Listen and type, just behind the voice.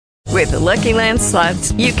With the Lucky Land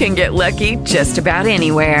Slots, you can get lucky just about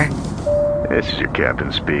anywhere. This is your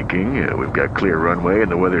captain speaking. We've got clear runway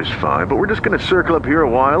and the weather's fine, but we're just going to circle up here a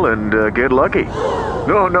while and get lucky.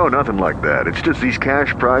 No, nothing like that. It's just these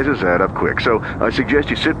cash prizes add up quick. So I suggest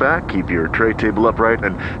you sit back, keep your tray table upright,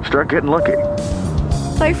 and start getting lucky.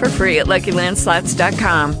 Play for free at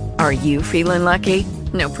LuckyLandSlots.com. Are you feeling lucky?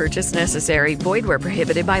 No purchase necessary. Void where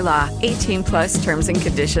prohibited by law. 18 plus terms and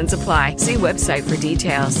conditions apply. See website for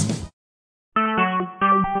details.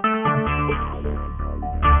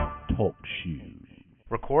 Talk shoes.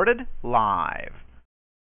 Recorded live.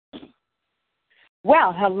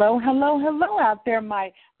 Well, hello out there,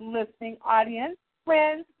 my listening audience,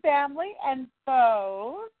 friends, family, and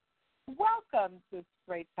foes. Welcome to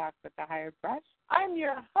Straight Talk with the Hired Brush. I'm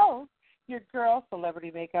your host, your girl, celebrity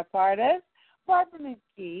makeup artist, Barbara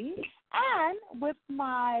McGee, and with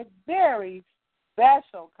my very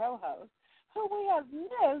special co-host, who we have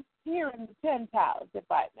missed here in the penthouse,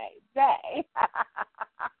 if I may say,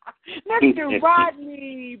 Mr.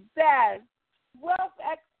 Rodney Best, wealth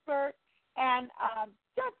expert, and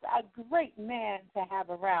just a great man to have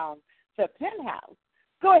around the penthouse.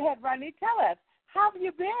 Go ahead, Rodney, tell us, how have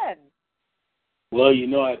you been? Well, you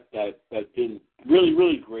know, I've been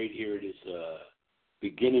really great here this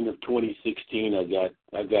beginning of 2016.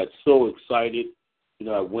 I got so excited. You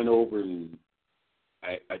know, I went over and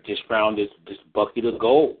I just found this bucket of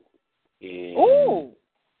gold. And ooh.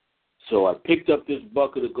 So I picked up this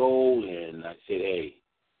bucket of gold and I said, hey,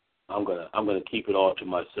 I'm gonna keep it all to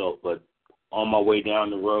myself. But on my way down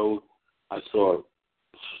the road, I saw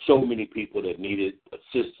so many people that needed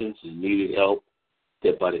assistance and needed help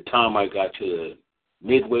that by the time I got to the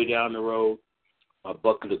midway down the road, my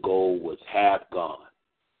bucket of gold was half gone.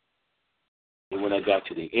 And when I got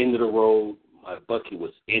to the end of the road, my bucket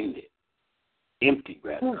was empty,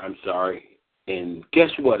 I'm sorry. And guess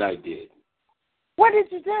what I did? What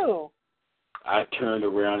did you do? I turned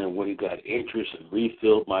around and went and got interest and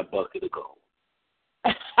refilled my bucket of gold.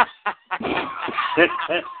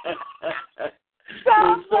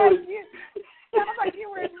 Sounds like you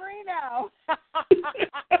were in Reno.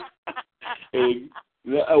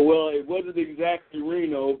 Well, it wasn't exactly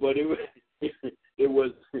Reno, but it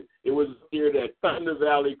was near that Thunder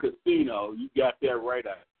Valley Casino. You got that right.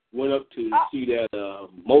 I went up to see that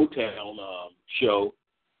Motown show,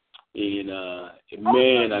 and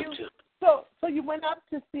man, So you went up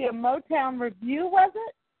to see a Motown review, was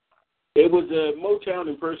it? It was a Motown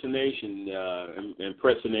impersonation,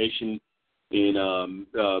 and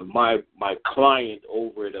my client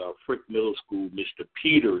over at Frick Middle School, Mr.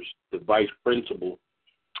 Peters, the vice principal,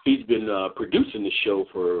 he's been producing the show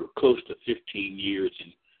for close to 15 years,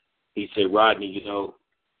 and he said, Rodney, you know,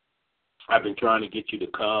 I've been trying to get you to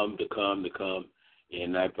come,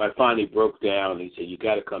 and I finally broke down, and he said, you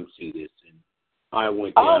got to come see this, and I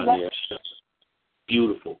went down there.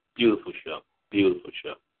 Beautiful show.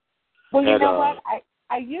 Well, you know what?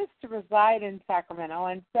 I used to reside in Sacramento,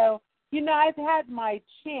 and so, you know, I've had my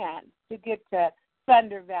chance to get to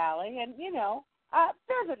Thunder Valley and, you know,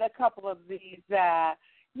 visit a couple of these,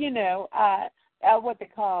 what they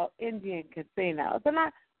call Indian casinos. And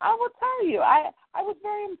I will tell you, I was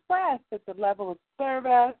very impressed at the level of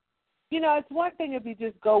service. You know, it's one thing if you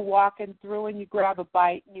just go walking through and you grab a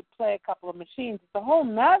bite and you play a couple of machines. It's a whole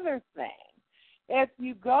nother thing. If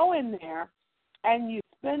you go in there and you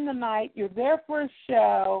spend the night, you're there for a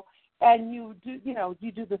show, and you do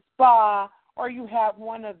the spa, or you have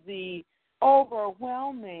one of the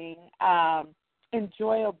overwhelming,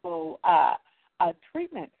 enjoyable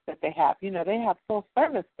treatments that they have. You know, they have full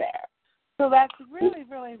service there. So that's really,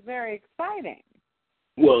 really very exciting.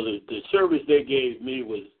 Well, the service they gave me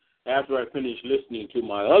was after I finished listening to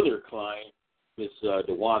my other client, Miss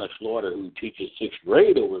DeWanna Slaughter, who teaches 6th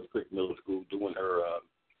grade over at Frick Middle School, doing her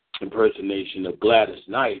impersonation of Gladys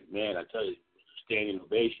Knight. Man, I tell you, it was a standing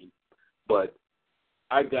ovation. But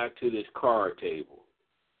I got to this card table,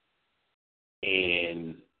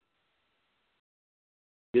 and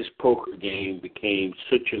this poker game became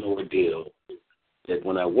such an ordeal that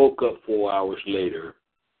when I woke up 4 hours later,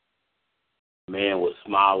 the man was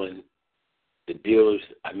smiling. The dealers,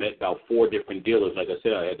 I met about 4 different dealers. Like I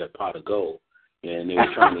said, I had that pot of gold, and they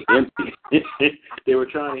were trying to empty. They were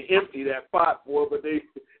trying to empty that pot, boy, but they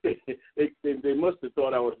must have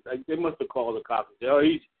thought I was. They must have called the cops and said, "Oh,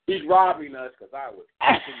 he's robbing us," because I was.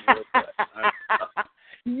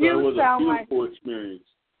 You it was sound a beautiful experience.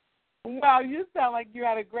 Well, you sound like you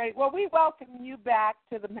had a great. Well, we welcome you back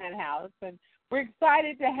to the Penthouse, and we're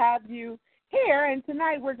excited to have you here. And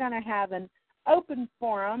tonight we're going to have an open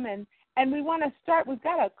forum, and we want to start. We've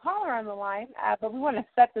got a caller on the line, but we want to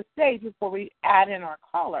set the stage before we add in our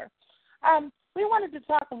caller. We wanted to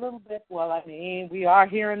talk a little bit, we are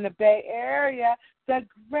here in the Bay Area, the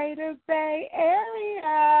greater Bay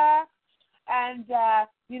Area. And,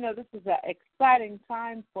 this is an exciting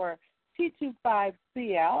time for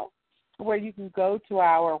T25CL, where you can go to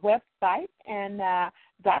our website and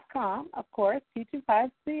 .com, of course,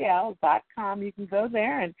 T25CL.com. You can go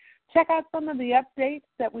there and check out some of the updates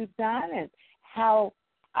that we've done and how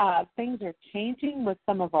things are changing with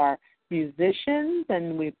some of our musicians.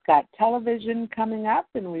 And we've got television coming up,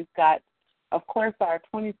 and we've got, of course, our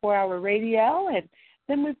 24-hour radio, and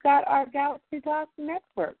then we've got our Galaxy Talk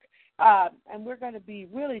Network. And we're going to be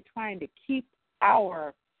really trying to keep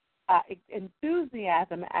our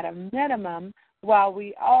enthusiasm at a minimum while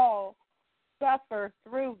we all suffer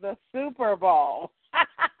through the Super Bowl.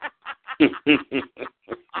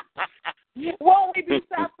 Won't we be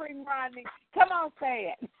suffering, Rodney? Come on,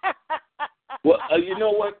 say it. Well, you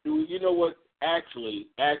know what? Actually,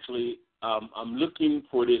 I'm looking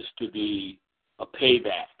for this to be a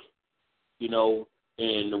payback.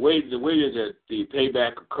 And the way that the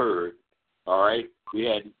payback occurred, all right, we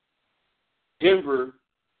had Denver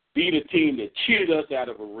beat a team that cheated us out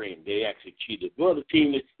of a ring. They actually cheated. Well, the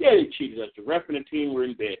team they cheated us. The ref and the team were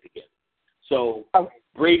in bed together. So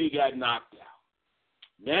Brady got knocked out.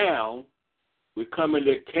 Now we're coming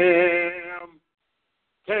to Cam.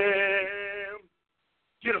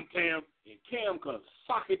 Get him, Cam. And Cam going to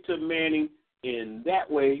sock it to Manning. And that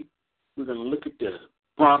way we're going to look at the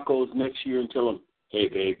Broncos next year and tell them, hey,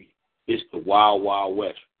 baby, it's the Wild Wild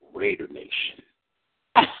West, Raider Nation.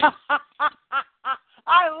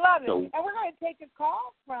 I love it. And we're going to take a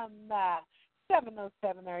call from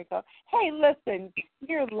 707. There we go. Hey, listen,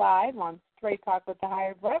 you're live on Straight Talk with the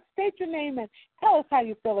Hired Rep. State your name and tell us how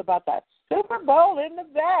you feel about that Super Bowl in the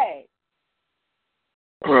Bay.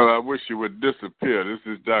 Well, I wish you would disappear. This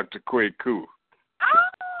is Dr. Kwaku.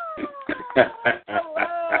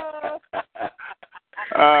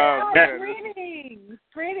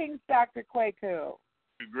 Greetings, Dr. Kwaku.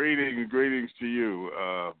 Greetings to you.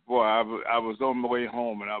 Boy, I was on my way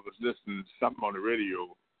home and I was listening to something on the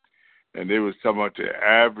radio, and they was talking about the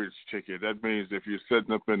average ticket. That means if you're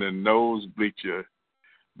sitting up in the nosebleed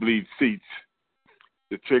seats,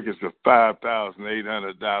 the tickets are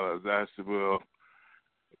 $5,800. I said, well,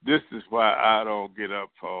 this is why I don't get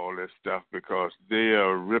up for all this stuff, because they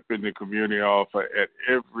are ripping the community off at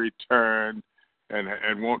every turn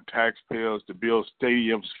and want taxpayers to build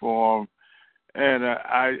stadiums for them. And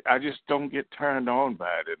I just don't get turned on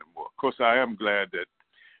by it anymore. Of course, I am glad that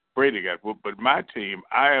Brady got whooped, but my team,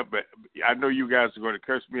 I know you guys are going to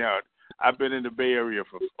curse me out. I've been in the Bay Area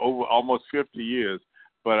for over almost 50 years,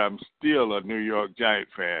 but I'm still a New York Giant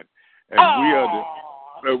fan. And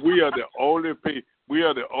we are the only people. We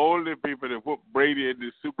are the only people that whooped Brady in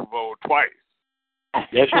the Super Bowl twice.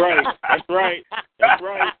 That's right. That's right. That's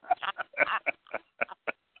right.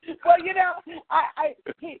 Well,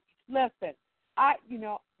 listen.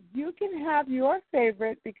 You can have your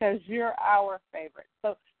favorite because you're our favorite.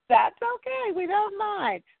 So that's okay. We don't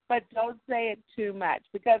mind. But don't say it too much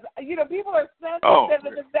because, people are sensitive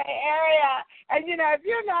in the Bay Area. And, if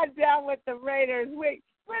you're not down with the Raiders, we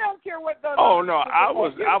don't care what goes on. Oh, no, I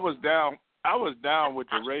was down. I was down with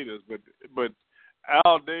the Raiders, but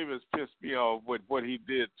Al Davis pissed me off with what he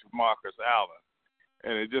did to Marcus Allen.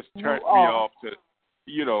 And it just turned me off to,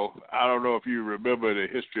 I don't know if you remember the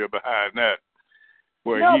history behind that.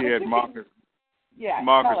 Where he had Marcus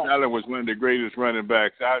Allen was one of the greatest running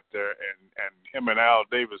backs out there, and him and Al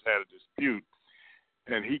Davis had a dispute,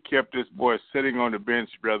 and he kept this boy sitting on the bench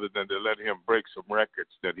rather than to let him break some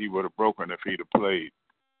records that he would have broken if he'd have played.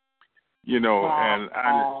 And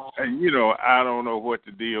I don't know what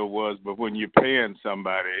the deal was, but when you're paying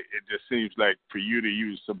somebody, it just seems like for you to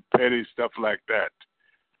use some petty stuff like that,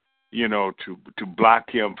 to block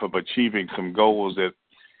him from achieving some goals that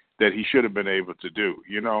he should have been able to do,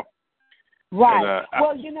 Right.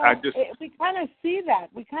 And, we kind of see that.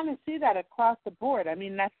 We kind of see that across the board. I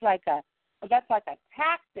mean, that's like a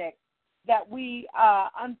tactic that we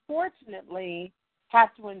unfortunately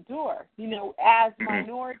have to endure. As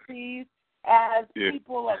minorities, as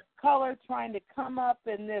people of color trying to come up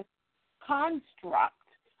in this construct.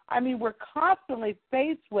 I mean, we're constantly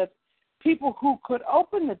faced with people who could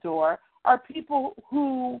open the door, or people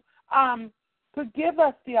who could give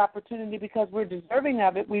us the opportunity because we're deserving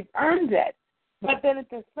of it. We've earned it. But then at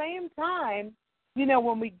the same time,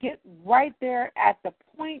 when we get right there at the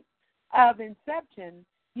point of inception,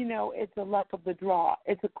 it's a luck of the draw.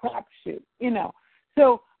 It's a crapshoot,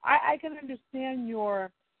 So I can understand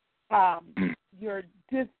your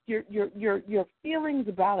feelings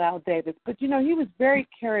about Al Davis, but he was very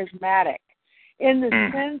charismatic in the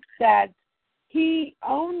sense that he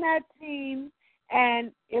owned that team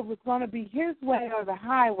and it was going to be his way or the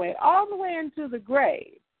highway all the way into the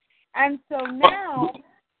grave. And so now,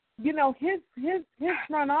 you know, his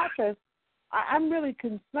front office, I'm really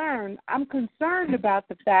concerned. I'm concerned about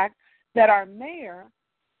the fact that our mayor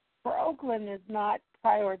for Oakland is not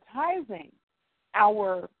prioritizing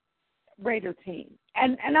our Raider team.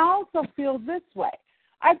 And I also feel this way.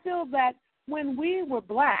 I feel that when we were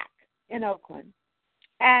black in Oakland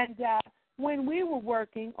and when we were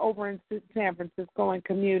working over in San Francisco and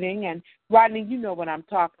commuting, and Rodney, you know what I'm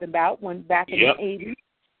talking about, when back in the 80s,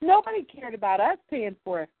 nobody cared about us paying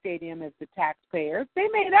for a stadium as the taxpayers. They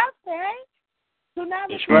made us pay. So now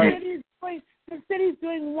the city's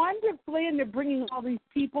doing wonderfully, and they're bringing all these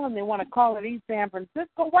people, and they want to call it East San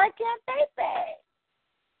Francisco. Why can't they pay?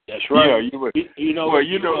 That's right. Yeah,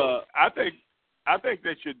 I think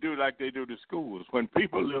they should do like they do the schools. When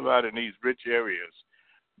people live out in these rich areas,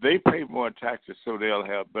 they pay more taxes so they'll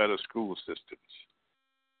have better school systems.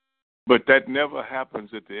 But that never happens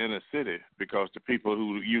at the inner city because the people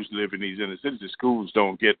who used to live in these inner cities, the schools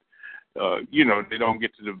don't get, they don't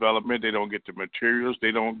get the development, they don't get the materials,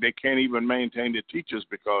 they can't even maintain the teachers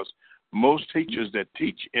because most teachers that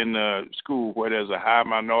teach in school where there's a high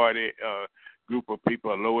minority group of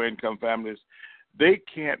people, low-income families, they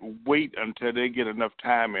can't wait until they get enough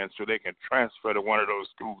time in so they can transfer to one of those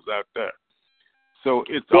schools out there. So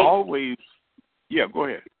it's always, go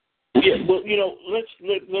ahead. Yeah, well, let's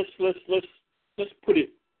put it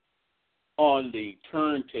on the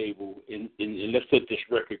turntable and let's let this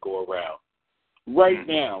record go around. Right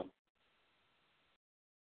now,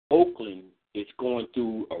 Oakland is going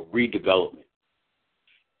through a redevelopment,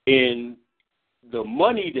 and the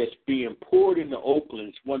money that's being poured into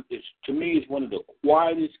Oakland to me is one of the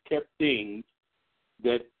quietest kept things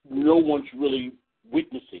that no one's really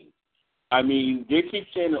witnessing. I mean, they keep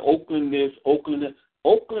saying that Oakland this, Oakland that.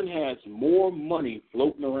 Oakland has more money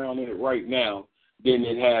floating around in it right now than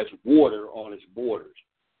it has water on its borders.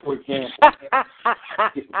 For example,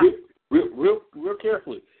 real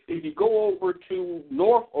carefully, if you go over to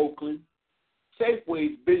North Oakland,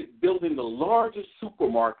 Safeway is building the largest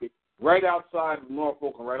supermarket right outside of North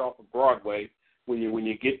Oakland, right off of Broadway, when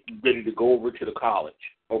you get ready to go over to the college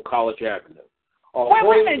or College Avenue.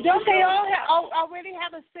 Wait a minute, don't they all already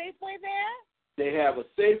have a Safeway there? They have a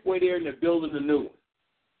Safeway there, and they're building a new one.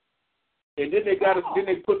 And then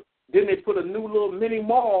they put a new little mini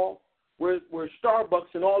mall where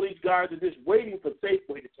Starbucks and all these guys are just waiting for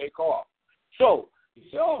Safeway to take off. So you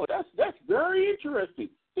say, that's very interesting.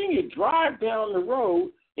 Then you drive down the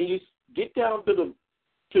road and you get down to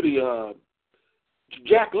the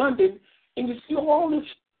Jack London and you see all this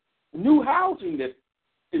new housing that's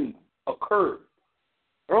been occurred.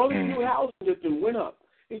 All these new housing that's been went up.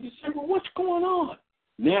 And you say, well, what's going on?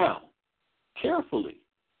 Now, carefully,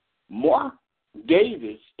 Mark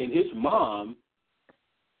Davis and his mom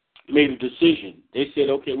made a decision. They said,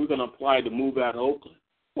 okay, we're going to apply to move out of Oakland.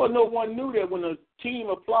 Well, no one knew that when a team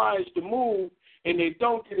applies to move and they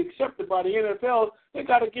don't get accepted by the NFL, they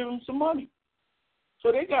got to give them some money. So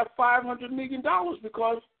they got $500 million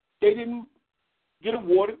because they didn't get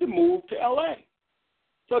awarded to move to L.A.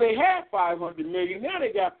 So they had $500 million. Now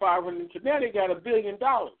they got $500 million. So now they got $1 billion.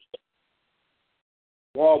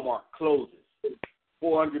 Walmart closes.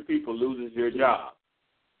 400 people loses their job.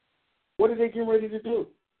 What are they getting ready to do?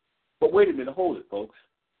 But wait a minute, hold it, folks.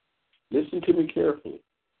 Listen to me carefully.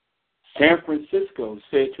 San Francisco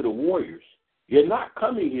said to the Warriors, you're not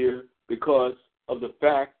coming here because of the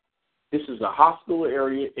fact this is a hostile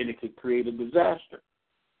area and it could create a disaster.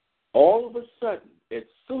 All of a sudden, as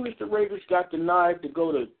soon as the Raiders got denied to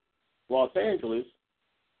go to Los Angeles,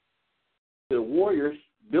 the Warriors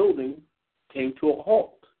building came to a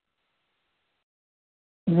halt.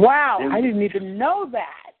 Wow, I didn't even know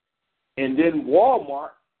that. And then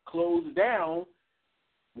Walmart closed down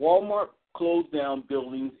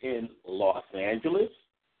buildings in Los Angeles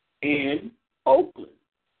and Oakland.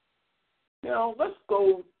 Now, let's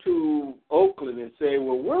go to Oakland and say,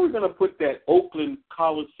 well, where are we going to put that Oakland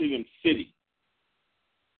Coliseum City?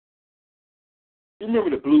 You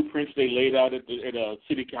remember the blueprints they laid out at a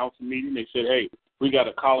city council meeting? They said, hey, we got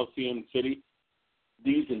a Coliseum City.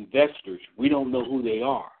 These investors, we don't know who they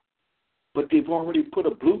are. But they've already put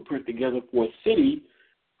a blueprint together for a city,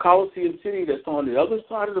 Coliseum City, that's on the other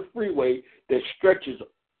side of the freeway that stretches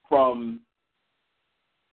from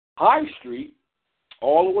High Street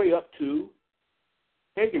all the way up to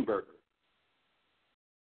Hagenberger.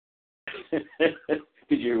 Did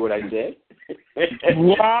you hear what I said?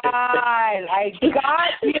 Right, I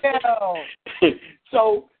got you.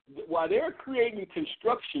 So while they're creating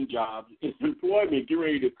construction jobs and employment getting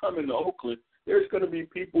ready to come into Oakland, there's going to be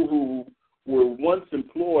people who were once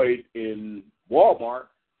employed in Walmart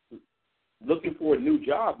looking for a new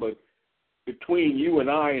job. But between you and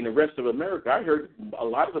I and the rest of America, I heard a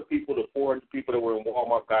lot of the people, the foreign people that were in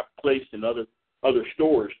Walmart, got placed in other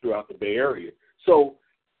stores throughout the Bay Area. So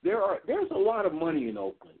there's a lot of money in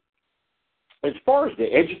Oakland. As far as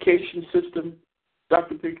the education system,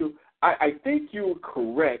 Dr. Pico, I think you're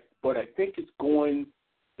correct, but I think it's going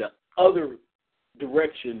the other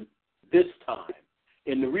direction this time.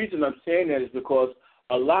 And the reason I'm saying that is because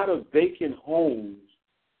a lot of vacant homes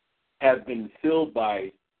have been filled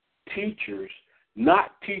by teachers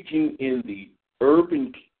not teaching in the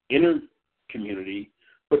urban inner community,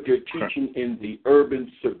 but they're teaching in the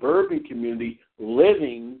urban suburban community,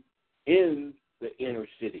 living in the inner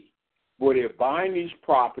city, where they're buying these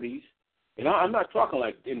properties. And I'm not talking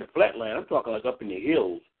like in the flatland. I'm talking like up in the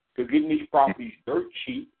hills. They're getting these properties dirt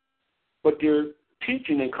cheap, but they're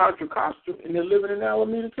teaching in Contra Costa and they're living in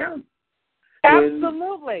Alameda County.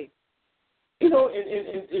 Absolutely. And,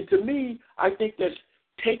 and to me, I think that's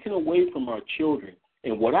taken away from our children.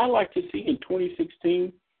 And what I like to see in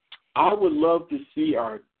 2016, I would love to see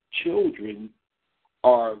our children,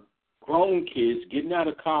 our grown kids getting out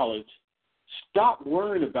of college, stop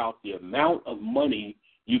worrying about the amount of money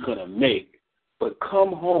you're going to make, but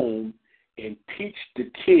come home and teach the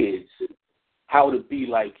kids how to be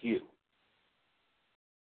like you.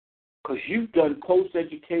 Because you've done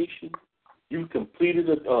post-education, you've completed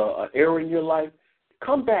an era in your life.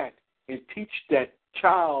 Come back and teach that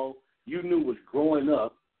child you knew was growing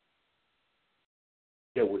up,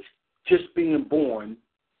 that was just being born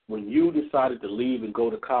when you decided to leave and go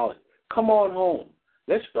to college. Come on home.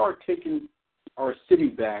 Let's start taking our city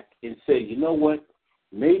back and say, you know what,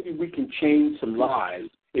 maybe we can change some lives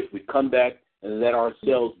if we come back and let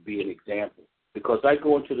ourselves be an example. Because I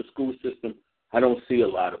go into the school system, I don't see a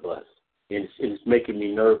lot of us, and it's making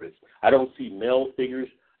me nervous. I don't see male figures.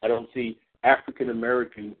 I don't see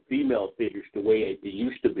African-American female figures the way it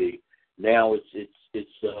used to be. Now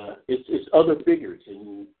it's other figures,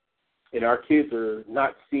 and our kids are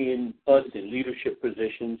not seeing us in leadership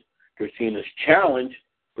positions. They're seeing us challenged,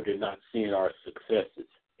 but they're not seeing our successes.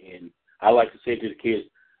 And I like to say to the kids,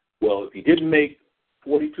 well, if you didn't make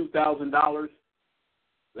 $42,000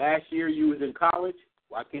 last year you was in college,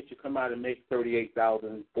 why can't you come out and make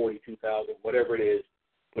 $38,000, $42,000, whatever it is,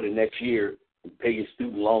 for the next year and pay your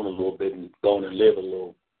student loan a little bit and go on and live a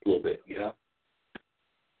little bit, you know?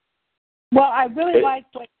 Well, I really like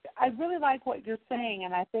what you're saying,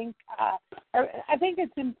 and I think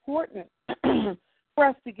it's important for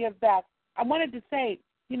us to give back. I wanted to say,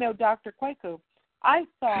 Dr. Kwaku, I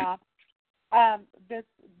saw this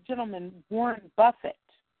gentleman, Warren Buffett,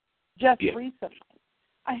 just recently.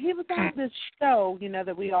 He was on this show,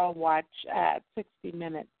 that we all watch at 60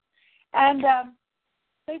 Minutes, and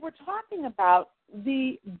they were talking about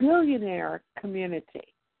the billionaire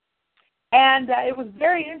community. And it was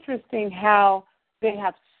very interesting how they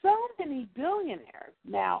have so many billionaires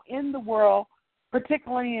now in the world,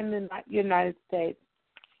 particularly in the United States.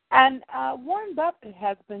 And Warren Buffett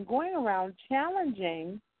has been going around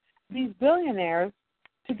challenging these billionaires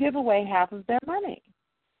to give away half of their money.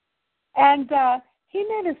 And he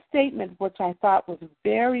made a statement which I thought was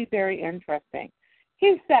very, very interesting.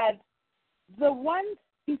 He said,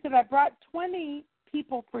 I brought 20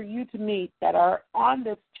 people for you to meet that are on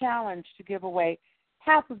this challenge to give away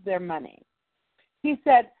half of their money. He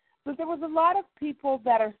said, but there was a lot of people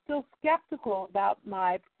that are still skeptical about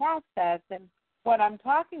my process and what I'm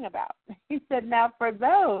talking about. He said, now for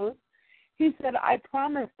those, he said, I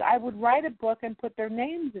promised I would write a book and put their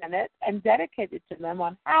names in it and dedicate it to them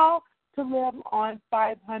on how to live on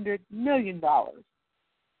 $500 million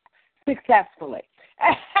successfully.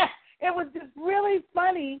 It was just really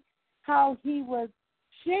funny how he was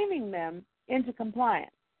shaming them into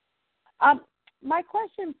compliance. My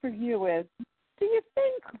question for you is, do you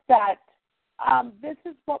think that this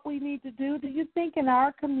is what we need to do? Do you think in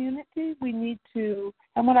our community we need to,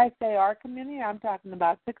 and when I say our community, I'm talking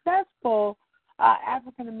about successful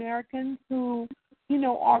African Americans who,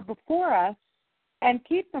 are before us and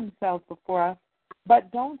keep themselves before us,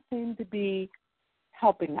 but don't seem to be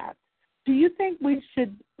helping us. Do you think we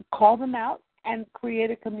should call them out and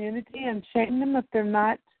create a community and shame them if they're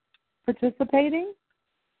not participating?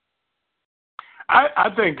 I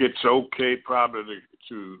think it's okay probably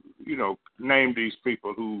to name these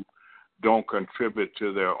people who don't contribute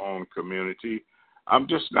to their own community. I'm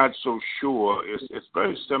just not so sure. It's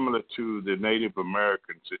very similar to the Native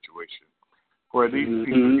American situation, where these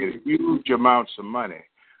people get huge amounts of money,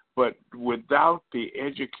 But without the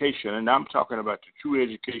education, and I'm talking about the true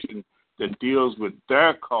education that deals with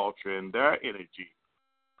their culture and their energy,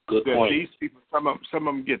 Good that point. these people, some of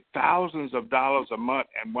them get thousands of dollars a month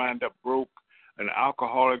and wind up broke and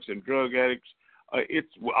alcoholics and drug addicts.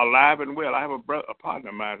 It's alive and well. I have a partner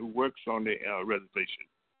of mine who works on the reservation,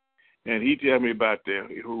 and he tells me about the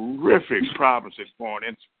horrific problems that's going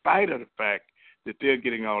in spite of the fact that they're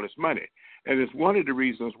getting all this money. And it's one of the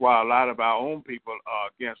reasons why a lot of our own people are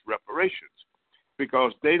against reparations,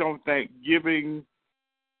 because they don't think giving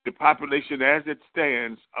the population as it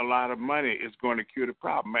stands a lot of money is going to cure the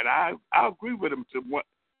problem. And I agree with them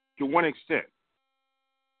to one extent.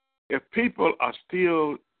 If people are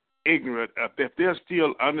still ignorant, if they're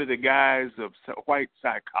still under the guise of white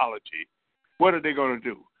psychology, what are they going to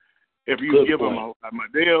do? If you give them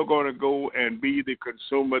they're going to go and be the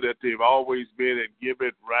consumer that they've always been and give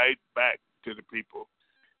it right back to the people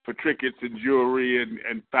for trinkets and jewelry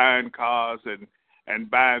and fine cars and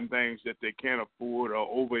buying things that they can't afford or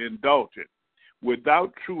overindulge in.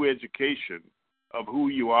 Without true education of who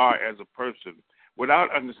you are as a person,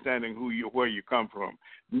 without understanding where you come from,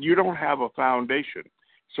 you don't have a foundation.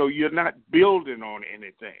 So you're not building on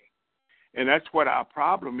anything. And that's what our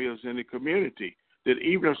problem is in the community, that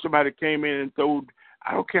even if somebody came in and throwed,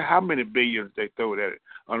 I don't care how many billions they throw at it,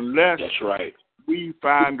 unless that's right. we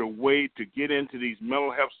find a way to get into these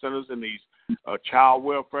mental health centers and these child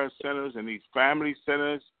welfare centers and these family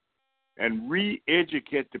centers and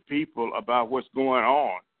re-educate the people about what's going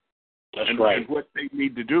on. That's and, right. And what they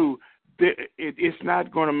need to do, it's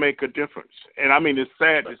not going to make a difference. And I mean, it's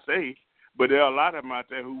sad to say, but there are a lot of them out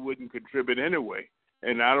there who wouldn't contribute anyway.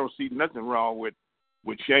 And I don't see nothing wrong with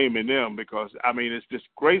shaming them, because, I mean, it's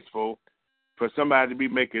disgraceful for somebody to be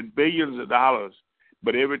making billions of dollars,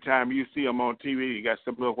 but every time you see them on TV, you got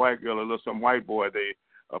some little white girl or some white boy they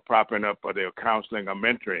are propping up, or they're counseling or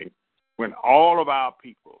mentoring, when all of our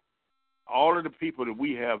people, all of the people that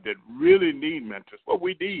we have that really need mentors, what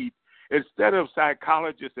we need, instead of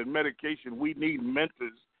psychologists and medication, we need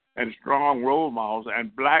mentors and strong role models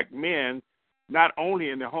and black men, not only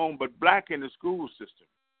in the home, but black in the school system.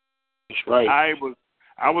 That's right.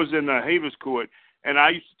 I was in the Havens Court, and I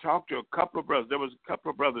used to talk to a couple of brothers. There was a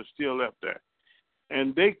couple of brothers still left there.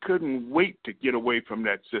 And they couldn't wait to get away from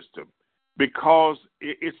that system, because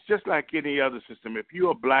it's just like any other system. If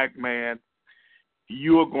you're a black man,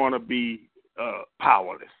 you're going to be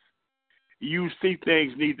powerless. You see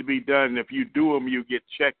things need to be done, and if you do them, you get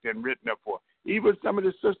checked and written up for. Even some of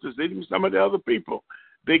the sisters, even some of the other people,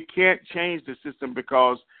 they can't change the system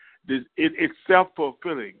because it's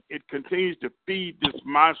self-fulfilling. It continues to feed this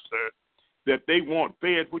monster that they want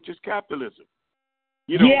fed, which is capitalism.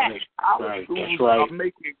 You know, our schools are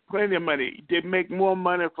making plenty of money. They make more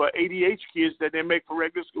money for ADH kids than they make for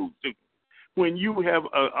regular school students. When you have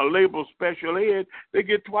a label special ed, they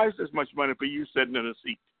get twice as much money for you sitting in a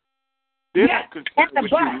seat. They're not concerned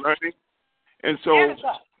with you learning. And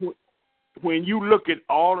so when you look at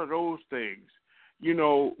all of those things, you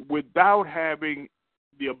know, without having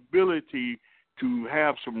the ability to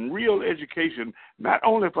have some real education, not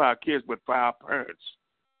only for our kids, but for our parents,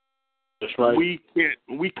 that's right. We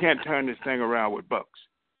can't turn this thing around with bucks.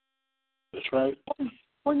 That's right.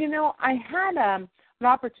 Well, you know, I had an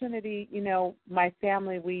opportunity. You know, my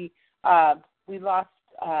family, we lost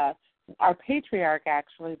our patriarch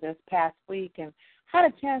actually this past week, and had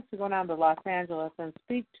a chance to go down to Los Angeles and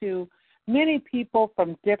speak to many people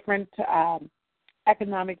from different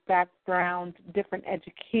economic backgrounds, different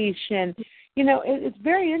education. You know, it's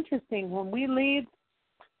very interesting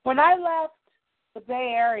when I left the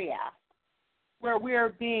Bay Area, where we're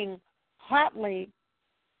being hotly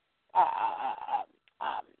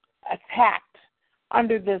attacked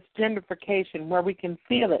under this gentrification, where we can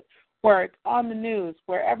feel it, where it's on the news,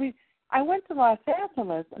 I went to Los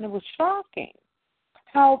Angeles, and it was shocking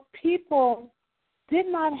how people did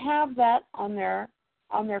not have that on their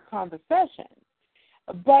conversation.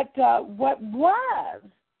 But what was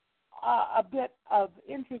a bit of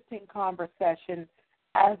interesting conversation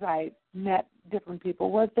as I met different people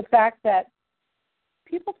was the fact that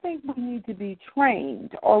people think we need to be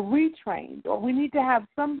trained or retrained, or we need to have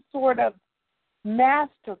some sort of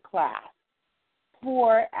master class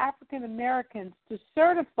for African Americans to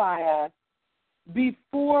certify us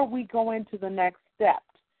before we go into the next step.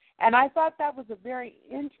 And I thought that was a very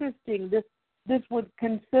interesting. This would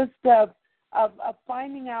consist of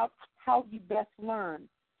finding out how you best learn,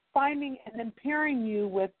 finding and then pairing you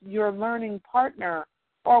with your learning partner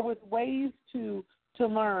or with ways to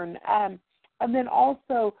learn, and then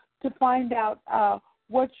also to find out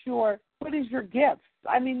what is your gifts.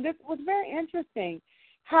 I mean, this was very interesting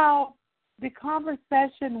how the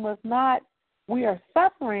conversation was not we are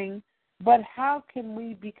suffering, but how can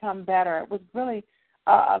we become better? It was really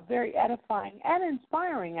very edifying and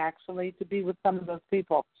inspiring, actually, to be with some of those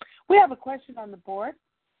people. We have a question on the board.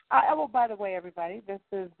 By the way, everybody, this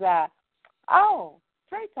is, Trey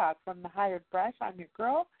Talk from the Hired Brush. I'm your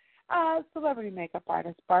girl, celebrity makeup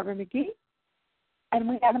artist Barbara McGee. And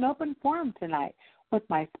we have an open forum tonight with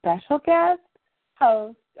my special guest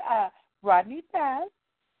host, Rodney Paz,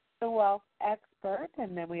 the wealth expert.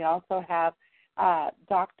 And then we also have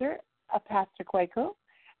Pastor Kwaku,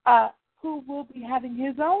 who will be having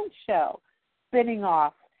his own show spinning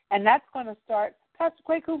off. And that's going to start. Pastor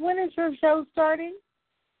Kwaku, when is your show starting?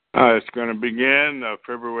 It's going to begin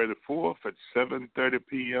February the 4th at 7:30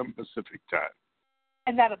 p.m. Pacific time.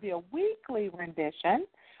 And that'll be a weekly rendition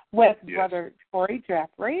with Brother Corey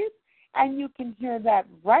Jeffries. And you can hear that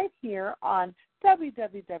right here on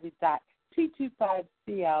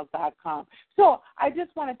www.t25cl.com. So I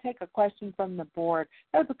just want to take a question from the board.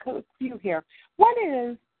 There's a few here. What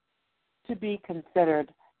is to be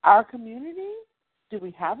considered our community? Do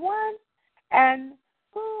we have one? And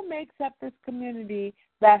who makes up this community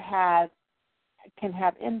that can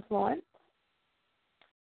have influence?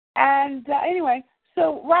 And anyway,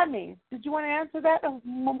 so Rodney, did you want to answer that?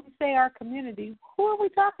 When we say our community, who are we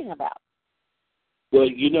talking about? Well,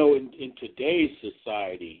 in today's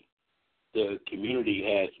society, the community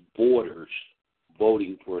has borders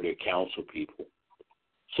voting for their council people.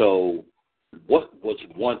 So what was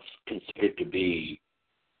once considered to be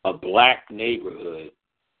a black neighborhood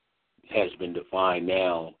has been defined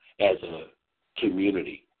now as a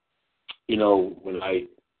community. And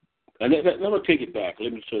let me take it back.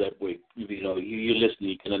 Let me so that way, you're listening,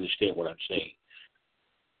 you can understand what I'm saying.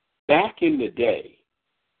 Back in the day,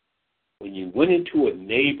 when you went into a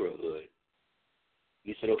neighborhood,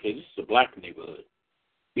 you said, okay, this is a black neighborhood,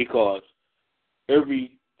 because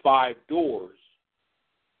every 5 doors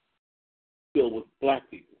filled with black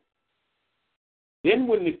people. Then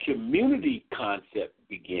when the community concept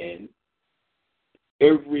began,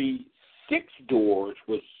 every 6 doors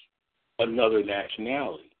was another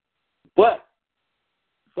nationality. But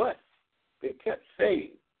they kept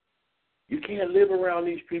saying, you can't live around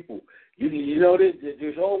these people.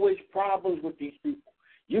 There's always problems with these people.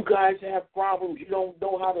 You guys have problems. You don't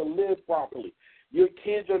know how to live properly. Your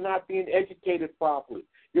kids are not being educated properly.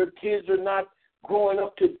 Your kids are not growing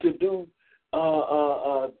up to do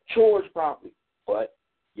chores properly. But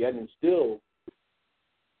yet and still,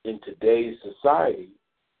 in today's society,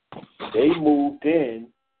 they moved in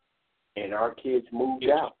and our kids moved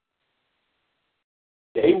out.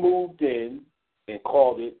 They moved in and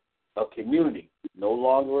called it a community, no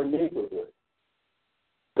longer a neighborhood,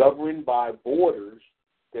 governed by borders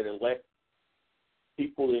that elect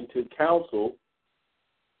people into council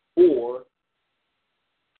for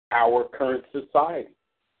our current society.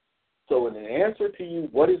 So in an answer to you,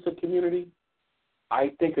 what is a community? I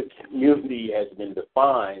think a community has been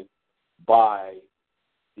defined by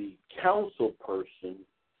the council person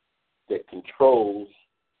that controls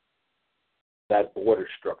that border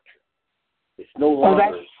structure. It's no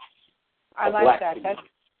longer I like that.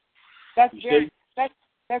 That's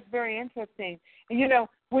very interesting. And,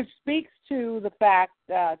 which speaks to the fact,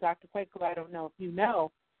 Dr. Kwaku, I don't know if you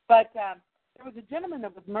know, but there was a gentleman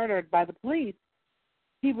that was murdered by the police.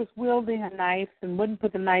 He was wielding a knife and wouldn't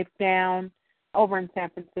put the knife down over in San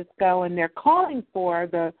Francisco, and they're calling for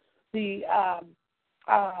the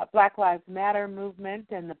Black Lives Matter movement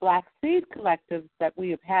and the Black Seed collectives that we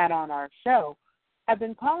have had on our show have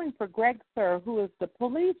been calling for Greg Sir, who is the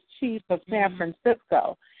police chief of San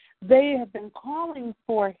Francisco. They have been calling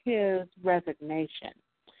for his resignation.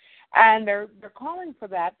 And they're calling for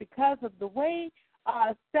that because of the way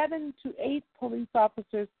 7 to 8 police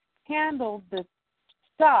officers handled this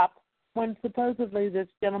stop when supposedly this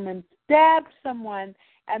gentleman stabbed someone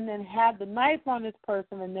and then had the knife on his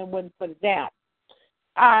person and then wouldn't put it down.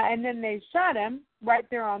 And then they shot him right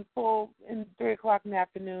there on full in 3 o'clock in the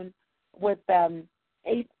afternoon with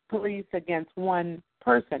 8 police against one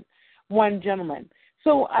person, one gentleman.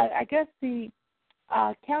 So I guess the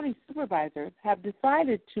county supervisors have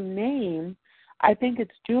decided to name, I think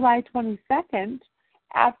it's July 22nd,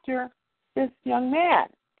 after this young man.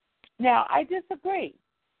 Now, I disagree.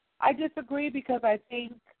 I disagree because I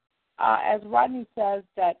think, as Rodney says,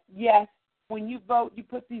 that yes, when you vote, you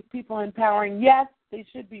put these people in power, and yes, they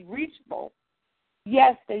should be reachable.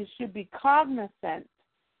 Yes, they should be cognizant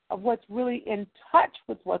of what's really in touch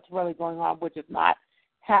with what's really going on, which is not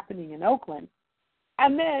happening in Oakland.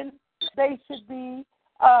 And then they should be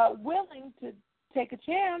willing to take a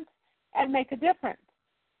chance and make a difference.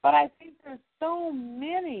 But I think there's so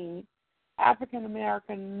many African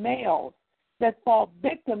American males that fall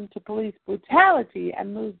victim to police brutality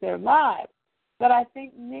and lose their lives. But I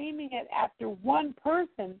think naming it after one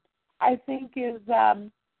person, I think is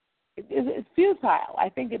futile. I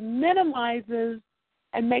think it minimizes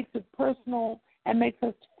and makes it personal and makes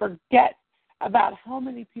us forget about how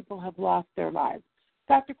many people have lost their lives.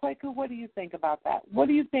 Dr. Kwaku, what do you think about that?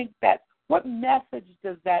 What message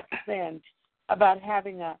does that send about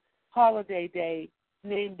having a holiday day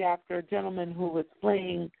named after a gentleman who was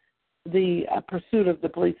fleeing the pursuit of the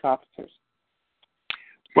police officers?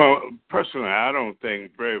 Well, personally, I don't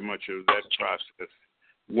think very much of that process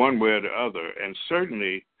one way or the other. And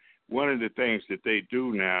certainly one of the things that they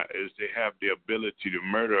do now is they have the ability to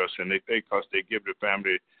murder us, and they think because they give the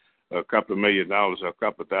family a couple of $1 million or a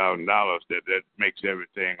couple of $1,000 that makes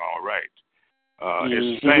everything all right.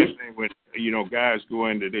 It's the same thing when, guys go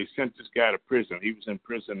into, they sent this guy to prison. He was in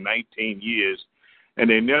prison 19 years, and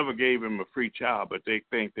they never gave him a free child, but they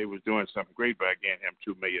think they was doing something great by getting him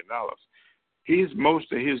 $2 million.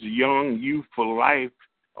 Most of his young, youthful life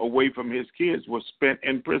away from his kids was spent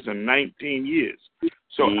in prison, 19 years.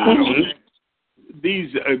 So I don't think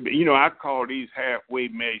these, I call these halfway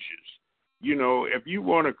measures. If you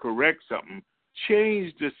want to correct something,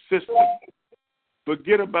 change the system.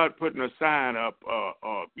 Forget about putting a sign up,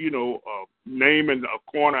 naming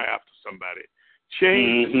a corner after somebody.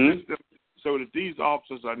 Change the system so that these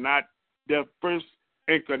officers are not, their first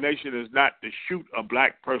inclination is not to shoot a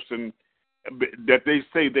black person that they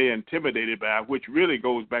say they're intimidated by, which really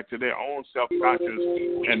goes back to their own self-conscious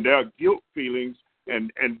and their guilt feelings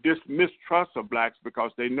and this mistrust of blacks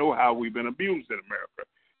because they know how we've been abused in America.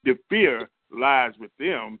 The fear lies with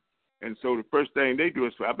them, and so the first thing they do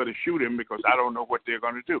is, I better shoot him because I don't know what they're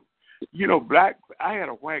going to do. I had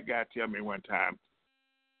a white guy tell me one time,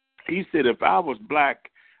 he said, if I was black,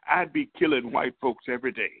 I'd be killing white folks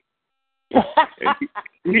every day.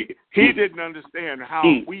 He didn't understand how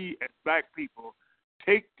we as black people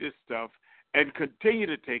take this stuff and continue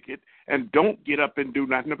to take it and don't get up and do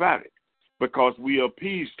nothing about it because we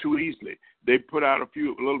appease too easily. They put out a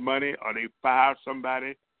little money or they fire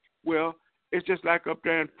somebody. Well, it's just like up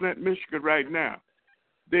there in Flint, Michigan right now.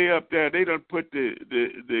 They up there, they done put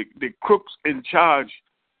the crooks in charge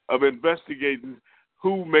of investigating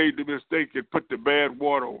who made the mistake and put the bad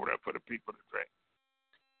water over there for the people to drink.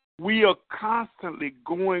 We are constantly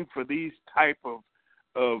going for these type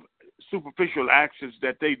of superficial actions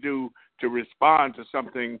that they do to respond to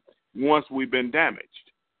something once we've been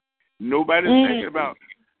damaged. Nobody's thinking about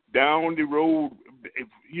down the road,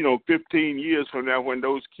 15 years from now when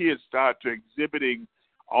those kids start to exhibiting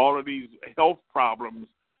all of these health problems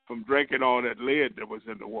from drinking all that lead that was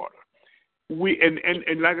in the water.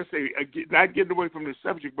 And like I say, not getting away from the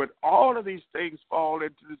subject, but all of these things fall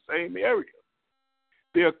into the same area.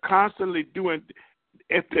 They're constantly doing,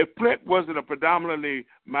 if Flint wasn't a predominantly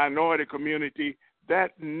minority community,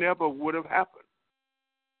 that never would have happened.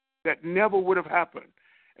 That never would have happened.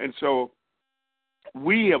 And so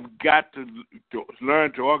we have got to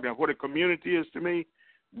learn to organize. What a community is to me,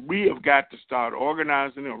 we have got to start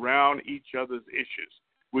organizing around each other's issues.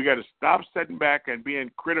 We got to stop sitting back and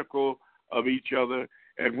being critical of each other.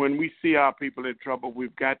 And when we see our people in trouble,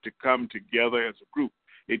 we've got to come together as a group.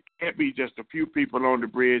 It can't be just a few people on the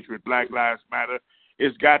bridge with Black Lives Matter.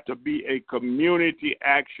 It's got to be a community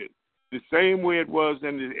action, the same way it was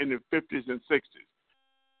in the 50s and 60s.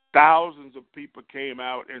 Thousands of people came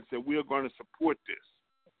out and said, we're going to support this.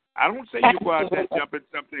 I don't say you go out there and jump at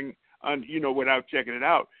something, without checking it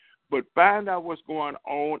out, but find out what's going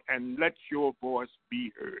on and let your voice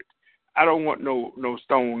be heard. I don't want no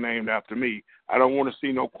stone named after me. I don't want to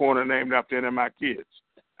see no corner named after any of my kids.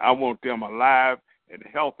 I want them alive and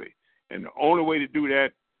healthy. And the only way to do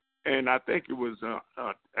that, and I think it was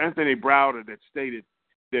Anthony Browder that stated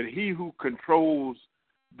that he who controls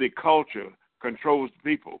the culture controls the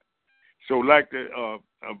people. So like the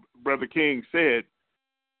Brother King said,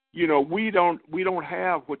 we don't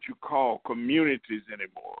have what you call communities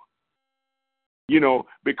anymore.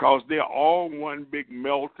 Because they're all one big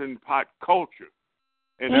melting pot culture.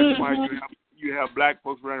 And that's why you have black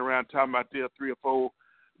folks running around talking about there are 3 or 4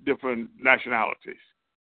 different nationalities.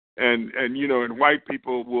 And white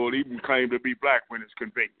people will even claim to be black when it's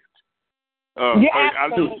convenient.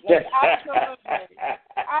 Absolutely.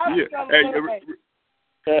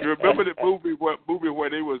 Remember the movie where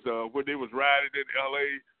they was when they was riding in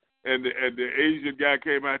LA and the Asian guy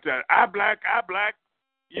came out and said, I black.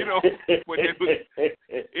 When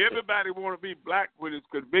everybody want to be black when it's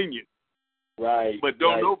convenient. Right. But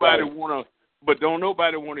don't nobody want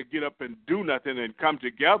to get up and do nothing and come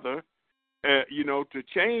together, to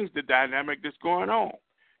change the dynamic that's going on.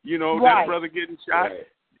 that brother getting shot. Right.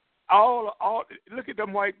 All. Look at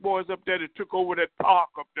them white boys up there that took over that park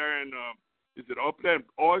up there in, is it up there in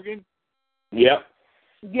Oregon? Yep.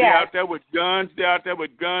 They're out there with guns.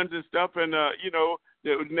 And stuff. And,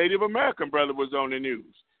 the Native American brother was on the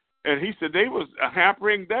news. And he said they was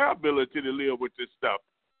hampering their ability to live with this stuff.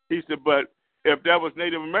 He said, but if that was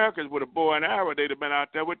Native Americans with a bow and arrow, they'd have been out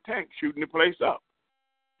there with tanks shooting the place up.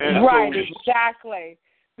 And right, exactly.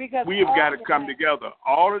 Because we have got to come together.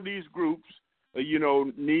 All of these groups,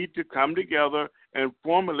 need to come together and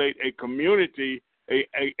formulate a community,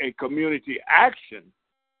 a community action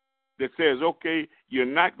that says, okay, you're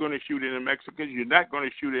not going to shoot any Mexicans, you're not going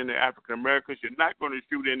to shoot any African Americans, you're not going to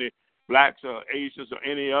shoot any blacks or Asians or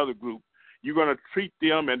any other group. You're going to treat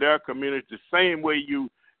them and their community the same way you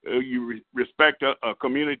respect a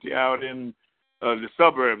community out in the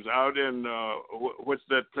suburbs, out in what's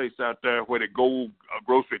that place out there where the gold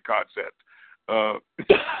grocery carts at?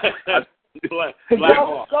 Black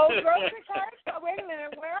Gold grocery carts? Oh, wait a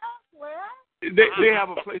minute, where? They have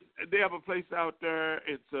a place. They have a place out there.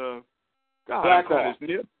 It's Black Hawk.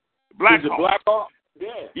 Black Hawk. Black Hawk. Yeah.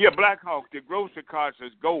 Yeah, Black Hawk. The grocery carts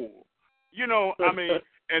is gold. I mean,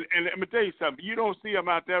 and let me tell you something. You don't see them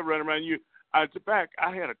out there running around. In fact,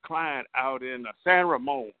 I had a client out in San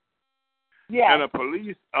Ramon. Yeah. And a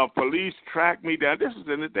police tracked me down. This is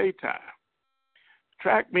in the daytime.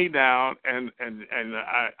 Tracked me down, and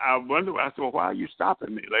I wonder. I said, well, why are you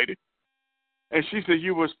stopping me, lady? And she said,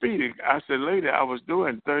 you were speeding. I said, lady, I was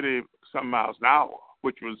doing 30-some miles an hour,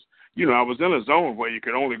 which was, I was in a zone where you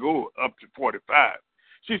could only go up to 45.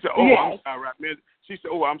 She said, oh, yes.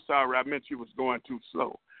 I'm sorry, I meant you was going too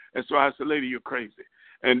slow. And so I said, lady, you're crazy.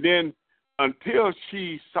 And then until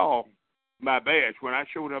she saw my badge, when I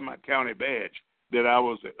showed her my county badge, that I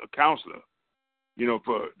was a counselor,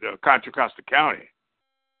 for Contra Costa County,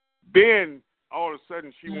 then all of a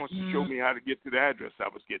sudden she wants to show me how to get to the address I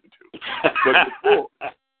was getting to.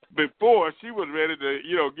 But before she was ready to,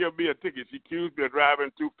 give me a ticket. She accused me of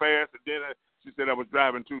driving too fast, and then she said I was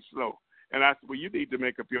driving too slow. And I said, well, you need to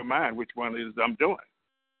make up your mind which one it is I'm doing.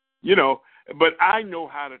 But I know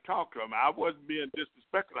how to talk to them. I wasn't being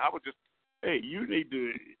disrespectful. I was just, hey, you need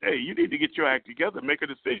to get your act together, make a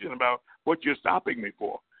decision about what you're stopping me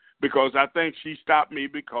for. Because I think she stopped me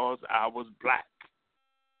because I was black.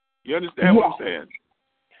 You understand what I'm saying?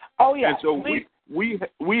 Oh, yeah. And so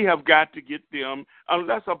we have got to get them,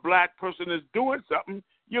 unless a black person is doing something,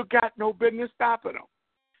 you got no business stopping them.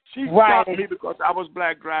 She stopped me because I was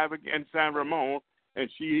black driving in San Ramon, and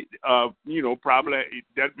she, probably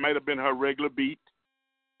that might have been her regular beat,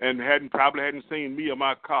 and probably hadn't seen me or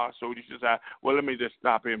my car, so she said, well, let me just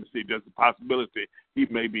stop him and see if there's a possibility he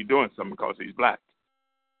may be doing something because he's black.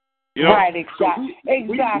 Right, exactly.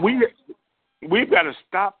 So we've got to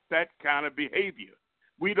stop that kind of behavior.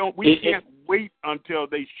 We can't wait until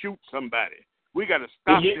they shoot somebody. We got to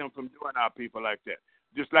stop them from doing our people like that.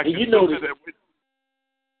 Just like the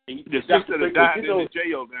sister that died in the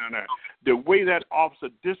jail down there. The way that officer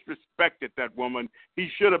disrespected that woman, he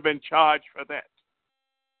should have been charged for that.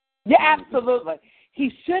 Yeah, absolutely.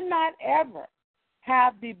 He should not ever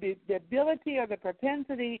have the ability or the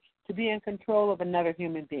propensity to be in control of another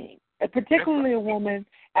human being, particularly a woman,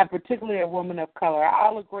 and particularly a woman of color.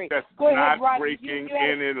 I'll agree. That's Go ahead, not Rodney. breaking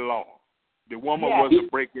any law. The woman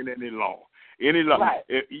wasn't breaking any law. Right.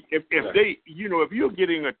 If they, if you're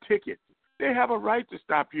getting a ticket, they have a right to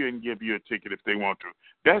stop you and give you a ticket if they want to.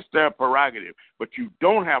 That's their prerogative. But you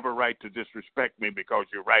don't have a right to disrespect me because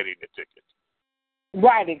you're writing the ticket.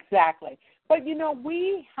 Right, exactly. But,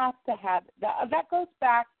 we have to have that goes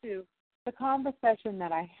back to the conversation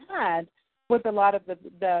that I had with a lot of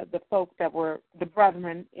the folks that were the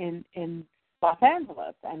brethren in Los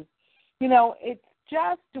Angeles. And, it's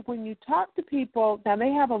just when you talk to people, now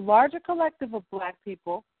they have a larger collective of black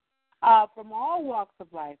people from all walks of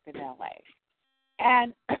life in L.A.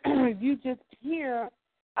 And you just hear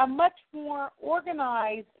a much more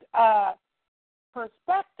organized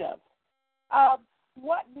perspective of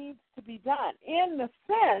what needs to be done, in the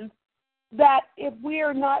sense that if we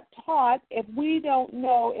are not taught, if we don't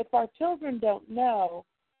know, if our children don't know,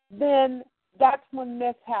 then that's when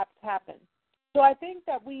mishaps happen. So I think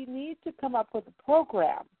that we need to come up with a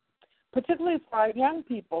program, particularly for our young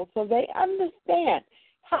people, so they understand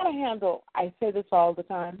how to handle, I say this all the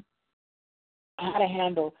time, how to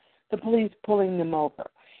handle the police pulling them over,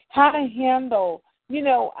 how to handle,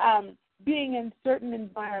 being in certain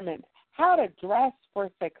environments, how to dress for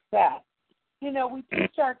success. We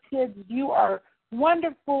teach our kids, you are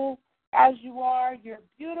wonderful as you are. You're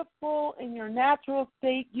beautiful in your natural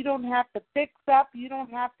state. You don't have to fix up. You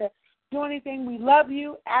don't have to do anything. We love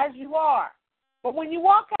you as you are. But when you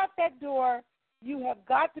walk out that door, you have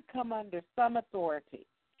got to come under some authority.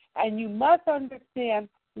 And you must understand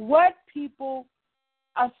what people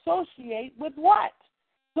associate with what,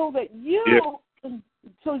 so that you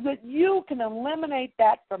can eliminate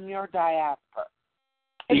that from your diaspora.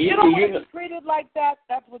 If you don't want to be treated like that,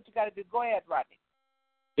 that's what you got to do. Go ahead, Rodney.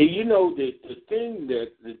 You know, the thing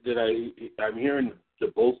that I'm hearing the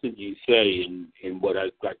both of you say, and what I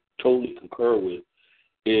totally concur with,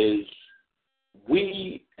 is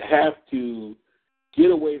we have to get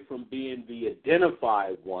away from being the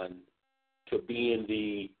identified one to being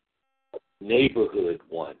the neighborhood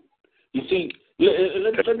one. You see,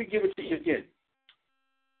 let me give it to you again.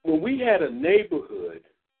 When we had a neighborhood,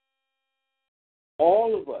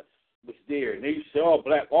 all of us was there, and they used to say, all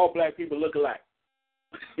black people look alike,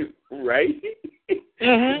 right?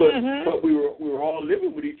 But we were all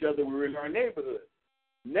living with each other. We were in our neighborhood.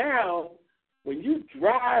 Now, when you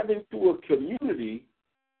drive into a community,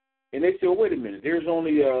 and they say, "Oh, wait a minute, there's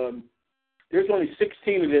only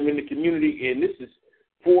 16 of them in the community, and this is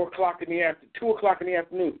 2 o'clock in the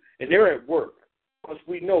afternoon, and they're at work," because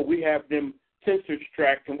we know we have them census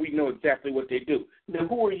tracked, and we know exactly what they do. Now,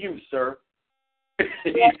 who are you, sir?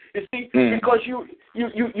 You see, because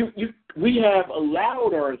we have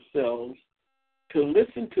allowed ourselves to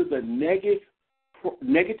listen to the negative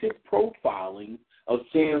profiling of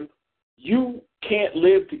saying you can't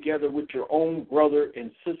live together with your own brother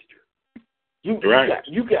and sister. You got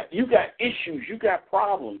issues. You got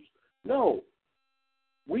problems. No,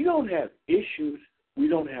 we don't have issues. We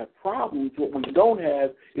don't have problems. What we don't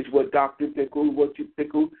have is what Dr. Pickle,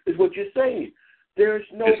 is what you're saying. There's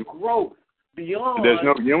no growth beyond. There's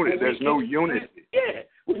no unity. There's no unity. Yeah.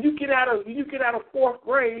 When you get out of 4th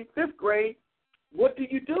grade, 5th grade, what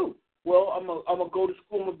do? Well, I'm gonna go to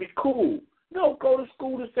school. I'm gonna be cool. No, go to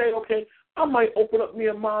school to say, okay, I might open up me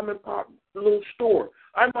a mom and pop little store.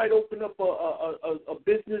 I might open up a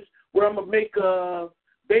business where I'm gonna make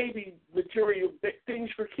baby material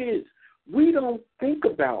things for kids. We don't think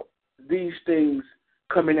about these things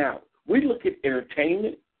coming out. We look at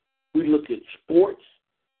entertainment, we look at sports,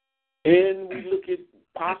 and we look at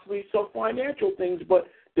possibly some financial things. But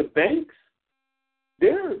the banks,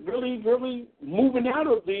 they're really, really moving out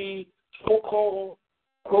of the so-called,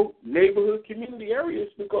 quote, neighborhood community areas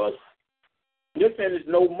because they're saying there's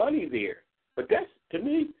no money there. But that's, to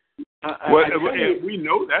me, we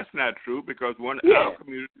know that's not true because our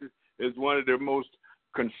community is one of the most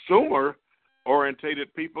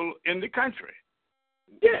consumer-orientated people in the country.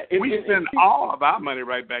 Yeah, we spend all of our money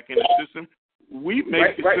right back in the system. We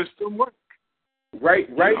make the system work. Right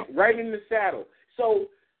in the saddle. So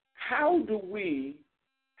how do we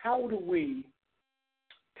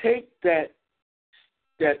take that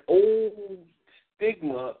old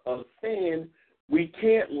stigma of saying we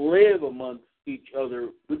can't live amongst each other,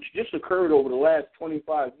 which just occurred over the last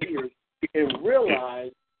 25 years, and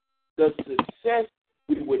realize the success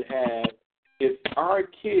we would have if our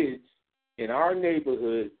kids in our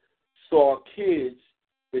neighborhood saw kids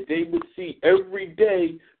that they would see every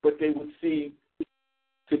day, but they would see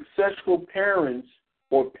successful parents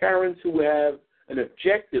or parents who have an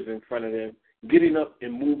objective in front of them getting up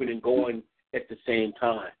and moving and going at the same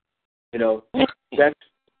time. You know,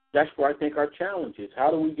 that's where I think our challenge is.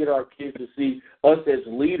 How do we get our kids to see us as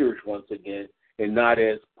leaders once again and not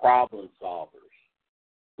as problem solvers?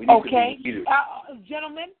 We need to be leaders.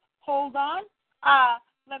 Gentlemen, hold on.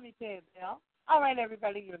 Let me tell you, Bill. All right,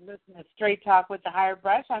 everybody, you're listening to Straight Talk with the Higher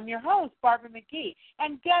Brush. I'm your host, Barbara McGee.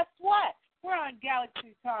 And guess what? We're on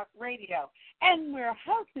Galaxy Talk Radio, and we're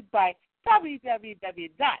hosted by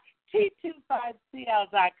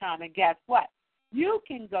www.t25cl.com. And guess what? You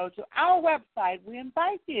can go to our website. We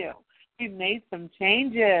invite you. We've made some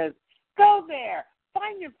changes. Go there.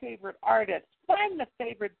 Find your favorite artist. Find the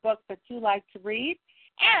favorite book that you like to read,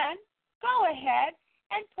 and go ahead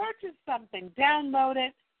and purchase something. Download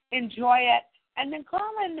it, enjoy it, and then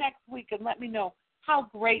call in next week and let me know how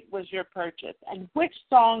great was your purchase and which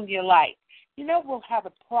song you like. You know, we'll have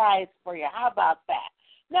a prize for you. How about that?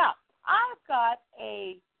 Now, I've got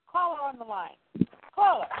a caller on the line.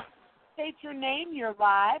 Caller, state your name. You're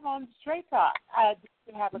live on Straight Talk. Do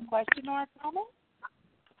you have a question or a comment?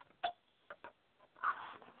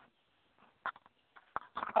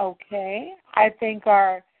 Okay. I think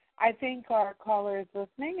our caller is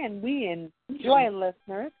listening, and we enjoy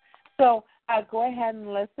listeners. So go ahead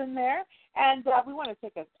and listen there. And we want to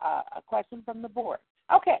take a question from the board.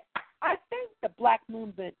 Okay. I think the black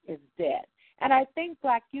movement is dead, and I think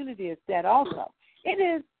black unity is dead also. It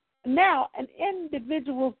is now an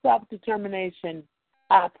individual self-determination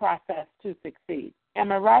process to succeed.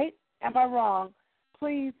 Am I right? Am I wrong?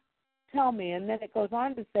 Please tell me, and then it goes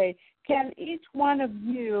on to say, can each one of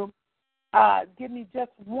you give me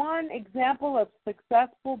just one example of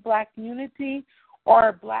successful Black unity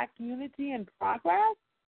or Black unity in progress?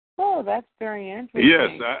 Oh, that's very interesting. Yes,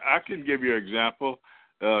 I can give you an example.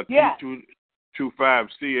 Yes.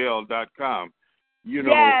 T225cl.com. You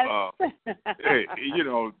know, yes. hey, you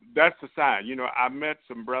know, that's a sign. You know, I met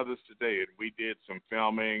some brothers today, and we did some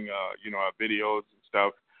filming, you know, our videos and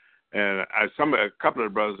stuff. And a couple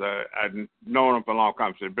of the brothers, I'd known them for a long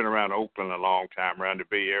time. So they've been around Oakland a long time, around the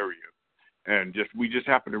Bay Area. And we just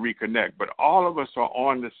happened to reconnect. But all of us are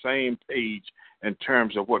on the same page in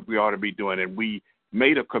terms of what we ought to be doing. And we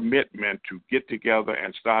made a commitment to get together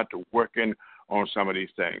and start to working on some of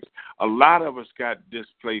these things. A lot of us got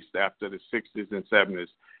displaced after the 60s and 70s.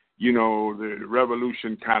 You know, the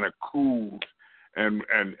revolution kind of cooled, and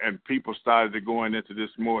people started to going into this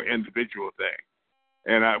more individual thing.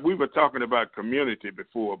 And we were talking about community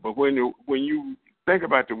before, but when you think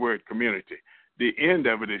about the word community, the end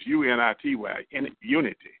of it is UNITY,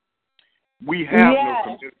 unity. We have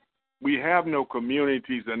we have no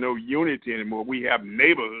communities or no unity anymore. We have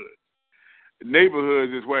neighborhoods.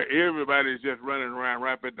 Neighborhoods is where everybody's just running around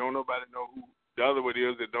rapid. Don't nobody know who the other one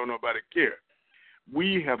is, that don't nobody care.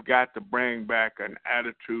 We have got to bring back an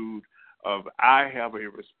attitude of I have a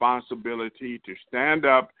responsibility to stand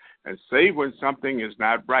up and say when something is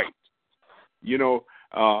not right. You know,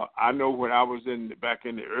 I know when I was back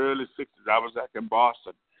in the early 60s, I was back in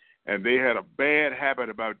Boston, and they had a bad habit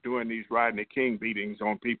about doing these Rodney King beatings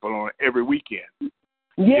on people on every weekend.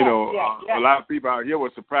 Yeah, you know, a lot of people out here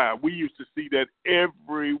were surprised. We used to see that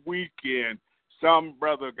every weekend. Some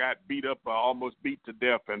brother got beat up or almost beat to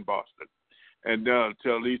death in Boston. And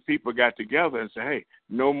until these people got together and said, hey,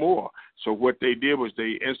 no more. So what they did was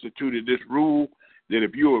they instituted this rule that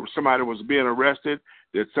if somebody was being arrested,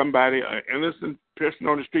 that somebody, an innocent person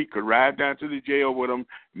on the street, could ride down to the jail with them,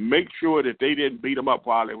 make sure that they didn't beat them up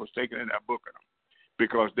while they was taking in that booking them.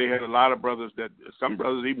 Because they had a lot of brothers some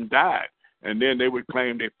brothers even died. And then they would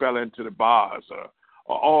claim they fell into the bars or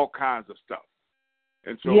all kinds of stuff.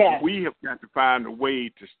 And so we have got to find a way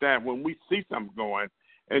to stand when we see something going.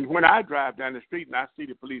 And when I drive down the street and I see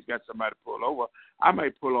the police got somebody pulled over, I may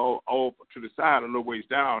pull over to the side a little ways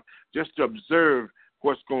down just to observe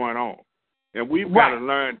what's going on. And we've got to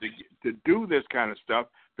learn to do this kind of stuff,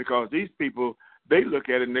 because these people, they look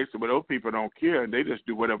at it and they say, well, those people don't care, and they just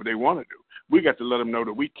do whatever they want to do. We got to let them know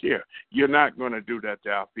that we care. You're not going to do that to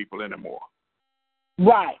our people anymore.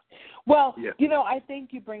 Right. Well, you know, I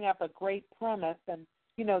think you bring up a great premise, and,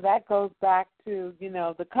 you know, that goes back to, you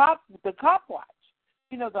know, the cop watch.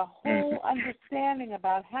 You know, the whole understanding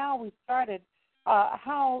about how we started,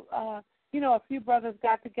 you know, a few brothers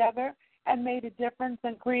got together and made a difference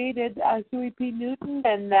and created Huey P. Newton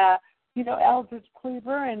and, you know, Eldridge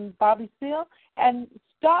Cleaver and Bobby Seale, and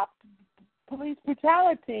stopped police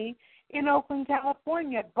brutality in Oakland,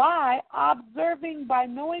 California by observing, by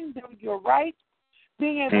knowing your rights,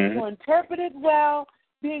 being able to interpret it well,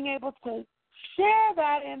 being able to share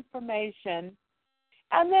that information,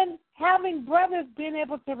 and then having brothers being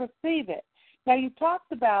able to receive it. Now, you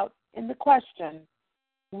talked about in the question,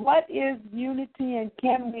 what is unity and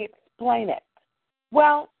can we explain it?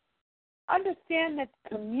 Well, understand that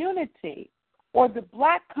community or the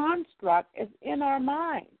Black construct is in our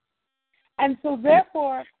minds. And so,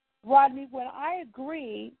 therefore, Rodney, when I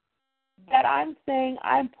agree that I'm saying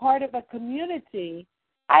I'm part of a community,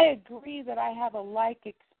 I agree that I have a like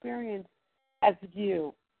experience as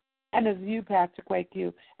you, and as you, Patrick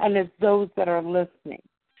Wakeu, and as those that are listening.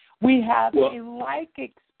 We have a like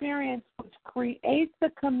experience which creates a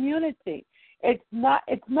community. It's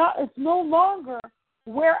no longer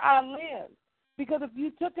where I live. Because if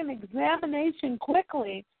you took an examination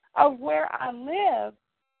quickly of where I live,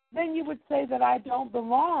 then you would say that I don't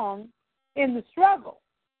belong in the struggle.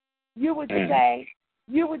 You would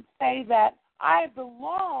say that I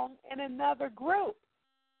belong in another group.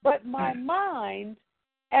 But my mind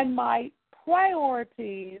and my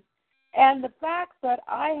priorities and the fact that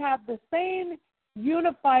I have the same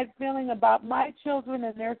unified feeling about my children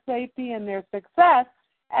and their safety and their success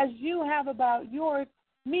as you have about yours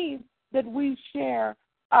means that we share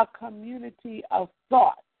a community of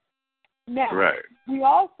thought. Now, we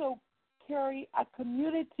also carry a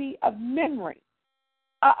community of memory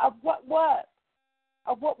of what was,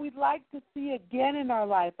 of what we'd like to see again in our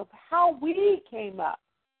life, of how we came up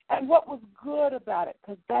and what was good about it,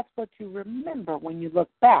 because that's what you remember when you look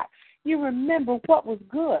back. You remember what was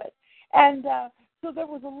good. And so there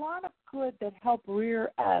was a lot of good that helped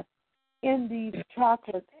rear us in these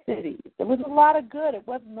chocolate cities. There was a lot of good. It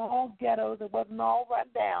wasn't all ghettos. It wasn't all run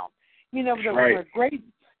down. You know, there were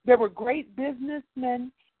There were great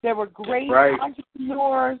businessmen. There were great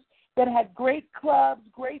entrepreneurs that had great clubs,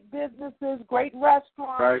 great businesses, great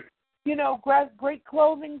restaurants, great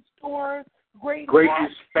clothing stores, great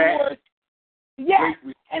respect. stores. Yes,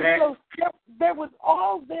 great and so there was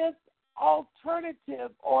all this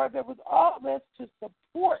alternative, or there was all this to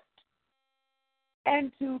support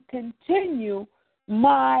and to continue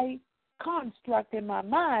my construct in my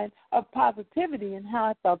mind of positivity and how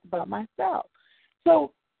I felt about myself.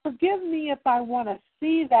 So forgive me if I want to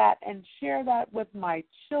see that and share that with my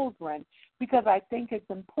children, because I think it's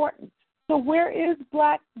important. So where is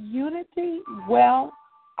Black unity? Well,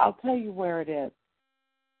 I'll tell you where it is.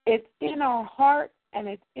 It's in our heart and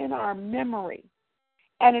it's in our memory.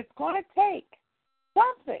 And it's going to take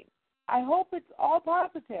something. I hope it's all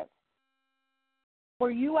positive for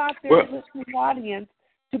you out there, listening audience,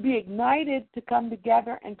 to be ignited to come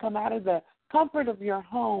together and come out of the comfort of your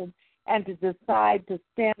home and to decide to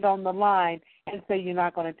stand on the line and say you're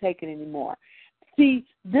not going to take it anymore. See,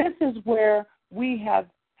 this is where we have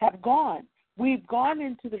gone. We've gone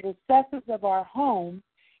into the recesses of our home,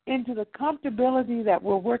 into the comfortability that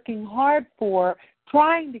we're working hard for,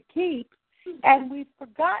 trying to keep, and we've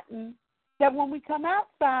forgotten that when we come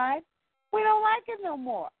outside, we don't like it no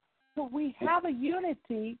more. So we have a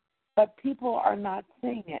unity, but people are not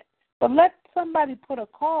seeing it. But let somebody put a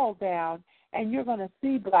call down, and you're going to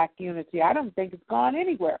see Black unity. I don't think it's gone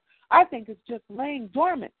anywhere. I think it's just laying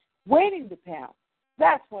dormant, waiting to pounce.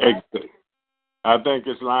 That's what I think. I think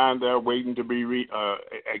it's lying there waiting to be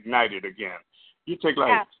ignited again. You take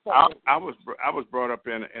I was brought up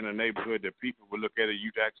in a neighborhood that people would look at it.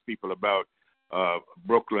 You'd ask people about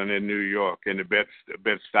Brooklyn in New York in the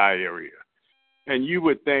Bed-Stuy area, and you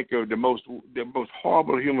would think of the most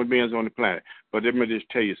horrible human beings on the planet. But let me just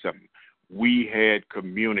tell you something. We had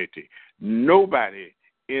community. Nobody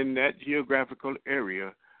in that geographical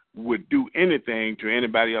area would do anything to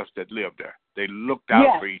anybody else that lived there. They looked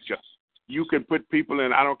out for each other. You can put people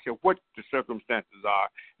in, I don't care what the circumstances are,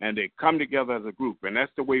 and they come together as a group. And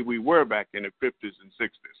that's the way we were back in the 50s and 60s.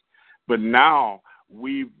 But now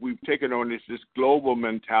we've taken on this global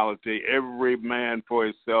mentality, every man for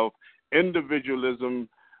himself, individualism.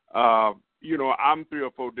 I'm 3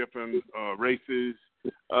 or 4 different races.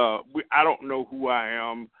 I don't know who I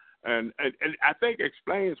am. And I think it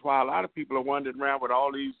explains why a lot of people are wandering around with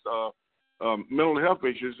all these mental health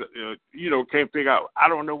issues, can't figure out, I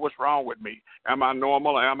don't know what's wrong with me. Am I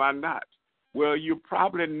normal or am I not? Well, you're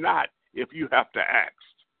probably not if you have to ask.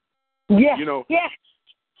 Yeah.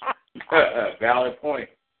 Valid point.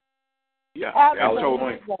 Yeah.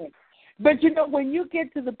 Valid point. But, when you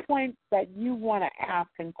get to the point that you want to ask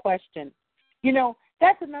and question,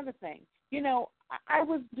 that's another thing. I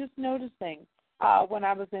was just noticing when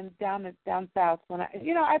I was down south,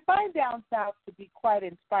 I find down south to be quite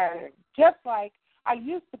inspiring, just like I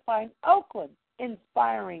used to find Oakland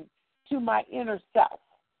inspiring to my inner self.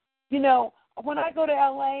 When I go to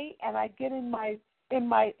LA and I get in my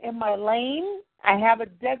lane, I have a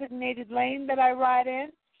designated lane that I ride in.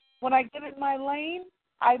 When I get in my lane,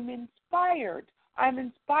 I'm inspired. I'm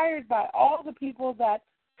inspired by all the people that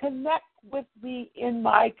connect with me in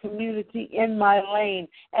my community, in my lane,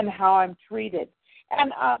 and how I'm treated.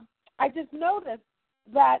 And I just noticed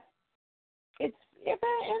that it's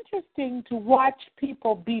very interesting to watch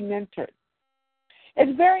people be mentored.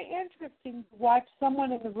 It's very interesting to watch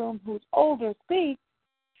someone in the room who's older speak,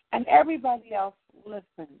 and everybody else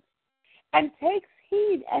listens and takes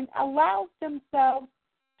heed and allows themselves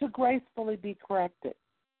to gracefully be corrected.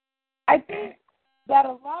 I think that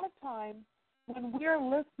a lot of times when we're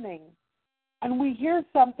listening and we hear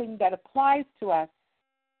something that applies to us,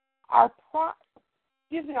 our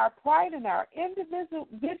pride and our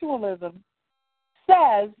individualism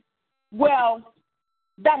says, well,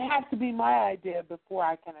 that has to be my idea before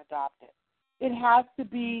I can adopt it. It has to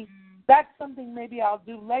be, that's something maybe I'll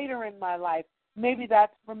do later in my life. Maybe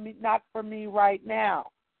that's for me, not for me right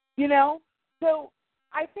now. So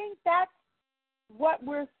I think that's what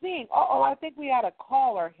we're seeing. I think we had a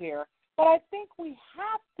caller here. But I think we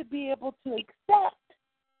have to be able to accept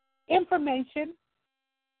information,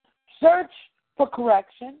 search for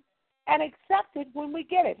correction, and accept it when we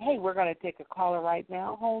get it. Hey, we're going to take a caller right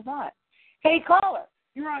now. Hold on. Hey, caller,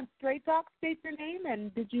 you're on Straight Talk. State your name,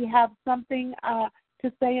 and did you have something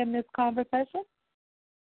to say in this conversation?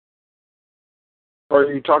 Are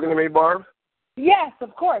you talking to me, Barb? Yes,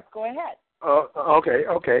 of course. Go ahead.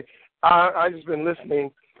 Okay. I just been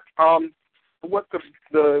listening. What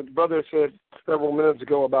the brother said several minutes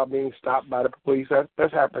ago about being stopped by the police,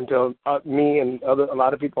 that's happened to me and a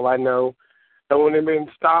lot of people I know. And when they've been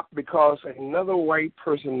stopped because another white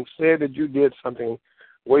person said that you did something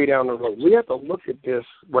way down the road. We have to look at this,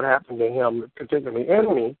 what happened to him, particularly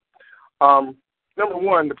and me. Number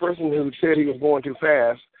one, the person who said he was going too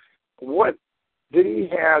fast, what did he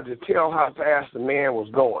have to tell how fast the man was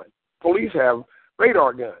going? Police have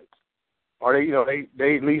radar guns, or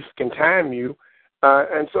they at least can time you.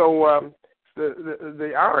 And so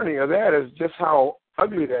the irony of that is just how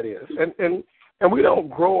ugly that is. And we don't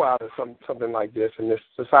grow out of something like this in this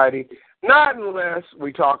society, not unless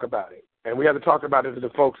we talk about it. And we have to talk about it to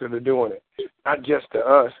the folks that are doing it, not just to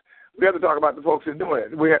us. We have to talk about the folks that are doing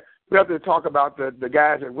it. We have to talk about the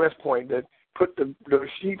guys at West Point that put the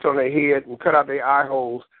sheets on their head and cut out their eye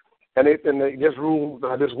holes, and they just ruled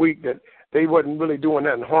this week that they wasn't really doing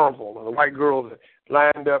nothing harmful. And the white girls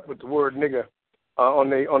lined up with the word nigger on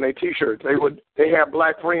their T-shirts. They have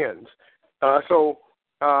black friends. So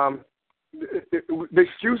the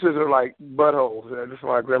excuses are like buttholes. That's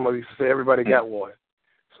why my grandmother used to say everybody got one.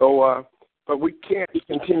 So, but we can't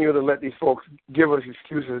continue to let these folks give us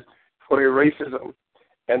excuses for their racism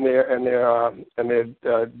and their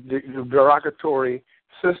derogatory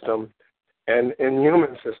system and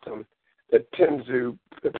inhuman system that tends to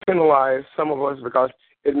penalize some of us because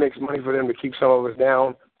it makes money for them to keep some of us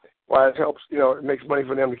down, while it helps, it makes money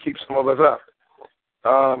for them to keep some of us up.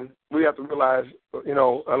 We have to realize, like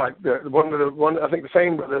I think the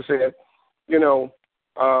same brother said,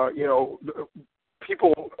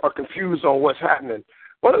 people are confused on what's happening.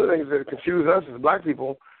 One of the things that confuse us as black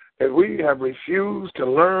people is we have refused to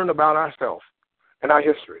learn about ourselves and our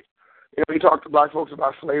history. You talk to black folks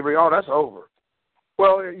about slavery, that's over.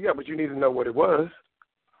 Well, yeah, but you need to know what it was.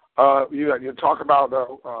 You talk about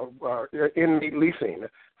inmate leasing,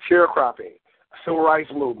 sharecropping, civil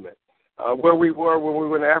rights movement, where we were when we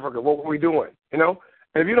were in Africa, what were we doing, And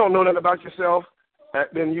if you don't know nothing about yourself,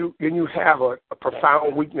 then you have a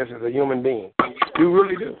profound weakness as a human being. You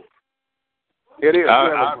really do. It is. You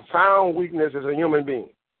have a profound weakness as a human being.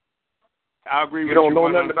 I agree with you. You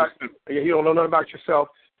don't know nothing about yourself.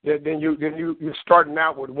 Then you're starting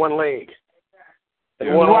out with one leg.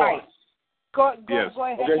 And one arm. Go ahead,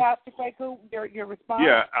 Pastor Kwaku, your response.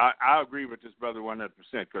 Yeah, I agree with this brother 100%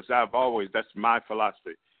 because that's my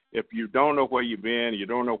philosophy. If you don't know where you've been, you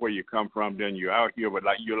don't know where you come from, then you're out here with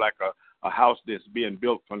you're like a house that's being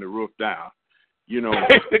built from the roof down. You don't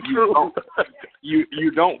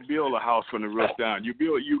build a house from the roof down. You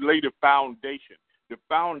lay the foundation. The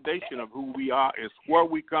foundation of who we are is where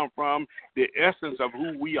we come from, the essence of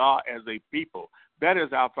who we are as a people. That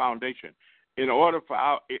is our foundation. In order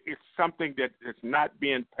for it's something that is not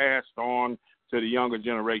being passed on to the younger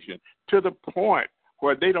generation to the point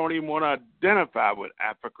where they don't even want to identify with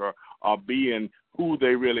Africa or being who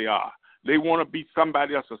they really are. They want to be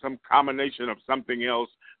somebody else or some combination of something else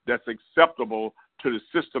that's acceptable to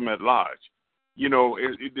the system at large.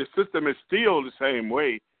 The system is still the same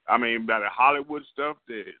way. I mean, by the Hollywood stuff,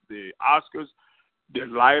 the Oscars, the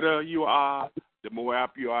lighter you are, the more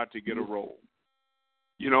apt you are to get a role.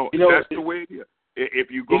 That's the way it is.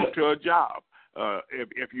 If you go to a job,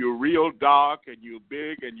 if you're real dark and you're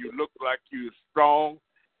big and you look like you're strong,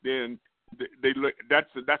 then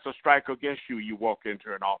that's a strike against you. You walk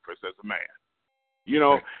into an office as a man,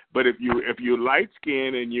 But if you're light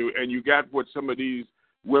skinned and you got what some of these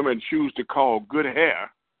women choose to call good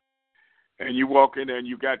hair, and you walk in there and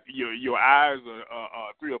you got your eyes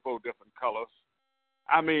are 3 or 4 different colors.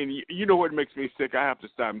 I mean, what makes me sick? I have to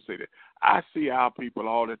stop and say that. I see our people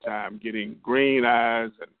all the time getting green eyes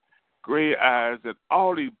and gray eyes and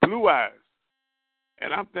all these blue eyes.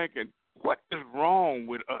 And I'm thinking, what is wrong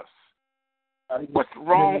with us? What's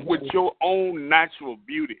wrong with your own natural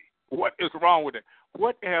beauty? What is wrong with it?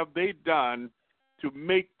 What have they done to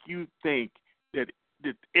make you think that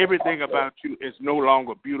everything about you is no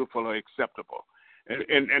longer beautiful or acceptable?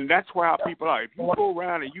 And that's where our people are. If you go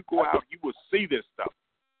around and you go out, you will see this stuff.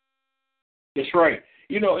 That's right.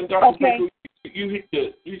 And Dr. Kwaku, you hit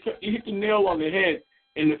the nail on the head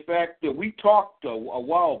in the fact that we talked a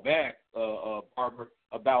while back, Barbara,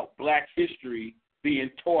 about Black history being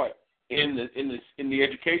taught in the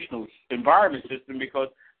educational environment system, because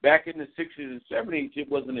back in the 60s and 70s it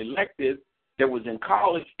was an elective that was in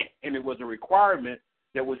college and it was a requirement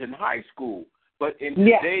that was in high school. But in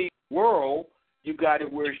today's world, you got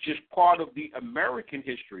it where it's just part of the American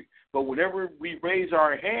history. But whenever we raise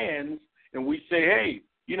our hands and we say, hey,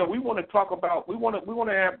 we want to talk about, we want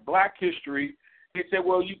to have Black history, they say,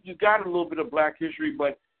 well, you got a little bit of Black history,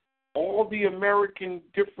 but all the American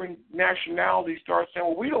different nationalities start saying,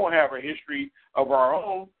 well, we don't have a history of our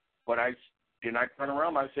own. But I turn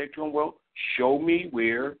around and I say to them, well, show me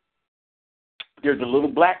where there's a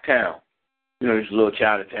little Black town. There's a little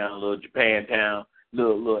Chinatown, a little Japantown,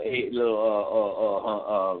 little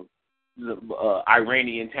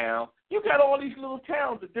Iranian town. You got all these little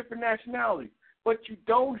towns of different nationalities, but you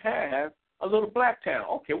don't have a little black town.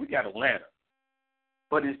 Okay, we got Atlanta,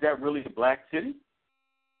 but is that really a black city?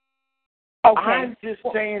 Okay. I'm just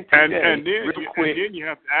saying today, and then real quick. And then you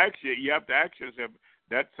have to ask yourself,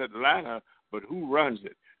 that's Atlanta, but who runs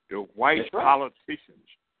it? The white politicians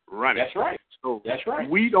run it. That's right. So that's right.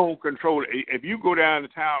 We don't control it. If you go down to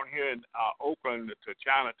town here in Oakland to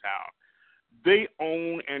Chinatown, they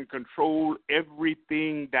own and control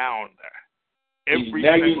everything down there. Every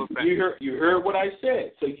single thing. You heard what I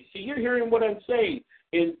said. So you see, you're hearing what I'm saying.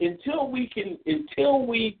 Until we can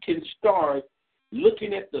start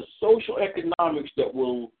looking at the social economics that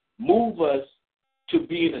will move us to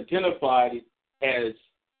being identified as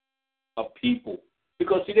a people.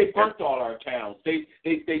 Because see, they burnt all our towns. They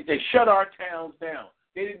shut our towns down.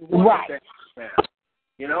 They didn't want us down.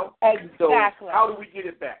 You know? Exactly. So how do we get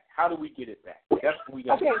it back? That's what we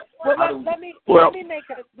got. Okay. Let me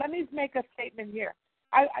make a statement here.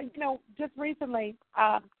 I just recently,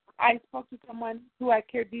 I spoke to someone who I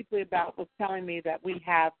care deeply about, was telling me that we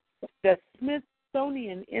have the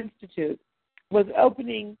Smithsonian Institute was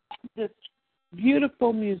opening this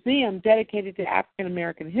beautiful museum dedicated to African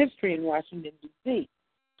American history in Washington, D.C.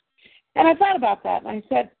 And I thought about that, and I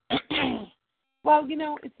said, well,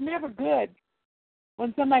 it's never good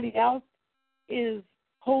when somebody else is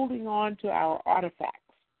holding on to our artifacts.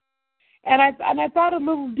 And I thought a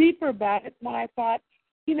little deeper about it when I thought,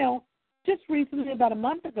 just recently, about a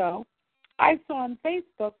month ago, I saw on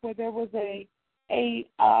Facebook where there was a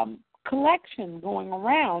collection going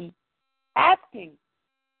around asking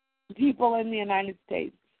people in the United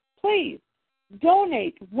States, please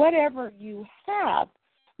donate whatever you have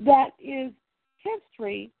that is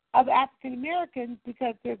history of African Americans,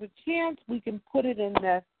 because there's a chance we can put it in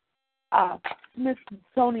the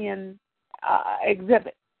Smithsonian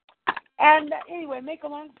exhibit. And anyway, make a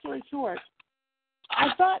long story short,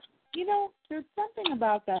 I thought, there's something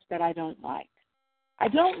about that I don't like. I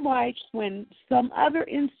don't like when some other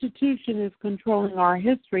institution is controlling our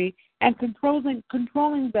history and controlling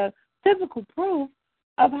the physical proof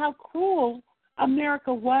of how cruel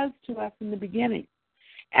America was to us in the beginning.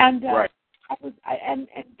 And and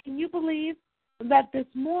can you believe that this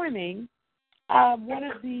morning one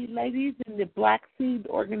of the ladies in the Black Seed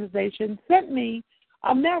organization sent me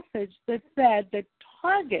a message that said that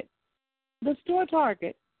Target, the store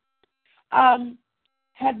Target,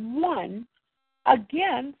 had won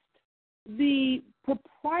against the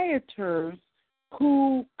proprietors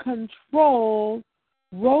who control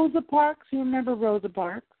Rosa Parks. You remember Rosa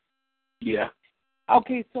Parks? Yeah.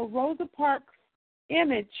 Okay, so Rosa Parks'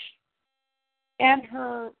 image and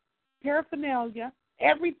her paraphernalia,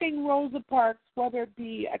 everything Rosa Parks, whether it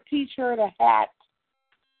be a T-shirt, a hat,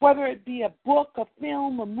 whether it be a book, a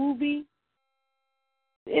film, a movie,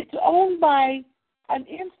 it's owned by an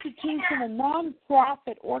institution, a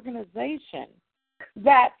non-profit organization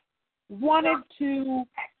that wanted to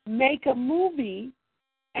make a movie,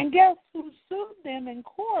 and guess who sued them in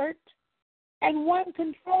court and won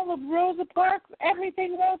control of Rosa Parks,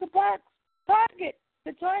 everything Rosa Parks, Target,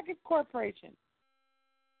 the Target Corporation.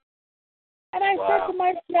 And I said to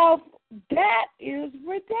myself, that is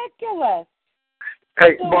ridiculous.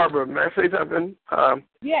 Hey, Barbara, may I say something?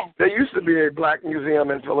 Yes. There used to be a black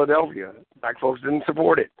museum in Philadelphia. Black folks didn't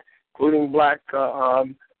support it, including black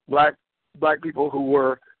people who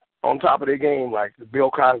were on top of their game, like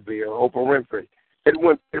Bill Cosby or Oprah Winfrey. It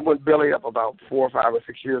went belly up about 4 or 5 or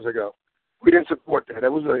 6 years ago. We didn't support that.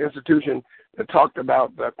 It was an institution that talked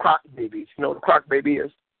about the croc babies. You know what a croc baby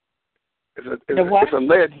is? It's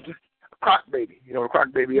alleged. Croc baby. You know, a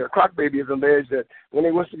croc baby. A croc baby is alleged that when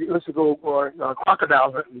they went to go for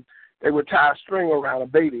crocodile hunting, they would tie a string around a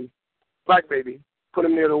baby, black baby, put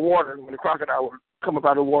him near the water, and when the crocodile would come up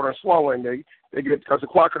out of the water and swallow him, they get, because the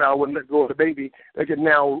crocodile wouldn't let go of the baby, they could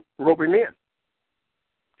now rope him in.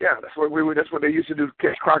 Yeah, that's what they used to do to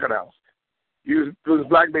catch crocodiles. Use those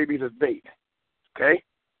black babies as bait. Okay.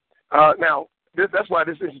 Now that's why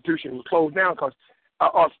this institution was closed down, because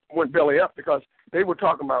went belly up, because they were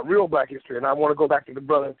talking about real black history. And I want to go back to the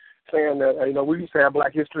brother saying that, we used to have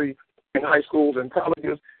black history in high schools and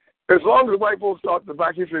colleges. As long as the white folks thought the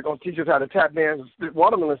black history was going to teach us how to tap dance and split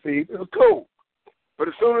watermelon seeds, it was cool. But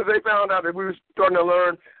as soon as they found out that we were starting to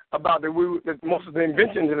learn about that most of the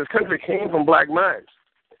inventions in this country came from black minds,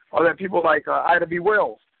 or that people like Ida B.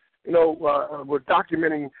 Wells, were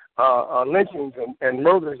documenting lynchings and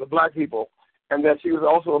murders of black people, and that she was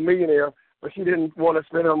also a millionaire, but she didn't want to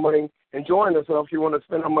spend her money enjoying herself. She wanted to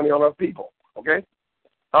spend her money on her people. Okay,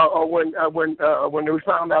 or when we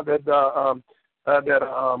found out that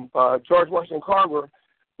that George Washington Carver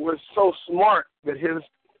was so smart that his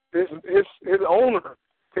owner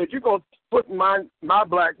said, "You're gonna put my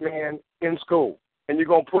black man in school, and you're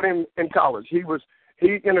gonna put him in college." He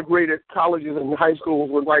integrated colleges and high schools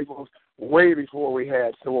with white folks way before we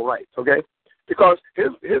had civil rights. Okay, because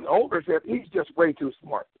his owner said he's just way too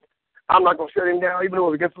smart. I'm not gonna shut him down, even though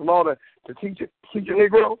it was against the law to teach a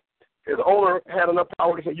Negro. His owner had enough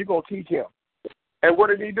power to say, "You're gonna teach him." And what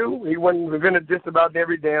did he do? He went and invented just about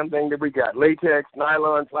every damn thing that we got. Latex,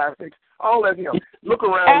 nylon, plastics, all that. Look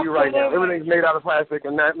around you right now. Everything's made out of plastic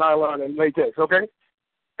and nylon and latex, okay?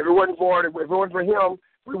 If it wasn't for him,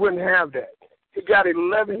 we wouldn't have that. He got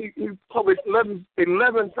 11, he published 11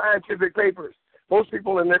 scientific papers. Most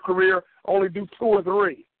people in their career only do 2 or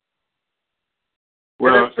 3.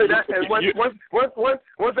 Well, once they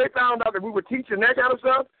found out that we were teaching that kind of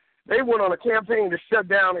stuff, they went on a campaign to shut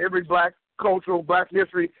down every black cultural, black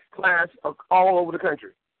history class all over the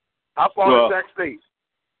country. I fought in that state.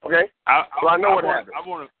 Okay? So I know what happened.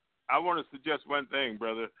 I want to suggest one thing,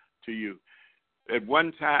 brother, to you. At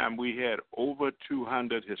one time, we had over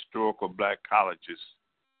 200 historical black colleges.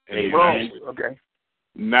 Okay.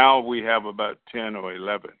 Now we have about 10 or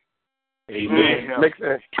 11. They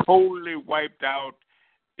have totally wiped out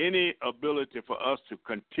any ability for us to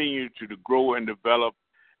continue to grow and develop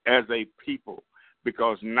as a people.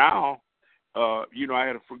 Because now, I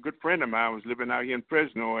had a good friend of mine was living out here in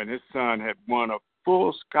Fresno, and his son had won a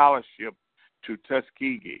full scholarship to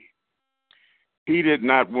Tuskegee. He did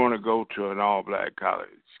not want to go to an all-black college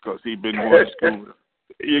because he'd been going to school.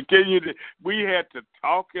 We had to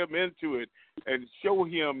talk him into it and show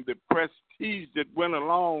him the prestige that went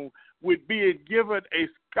along with being given a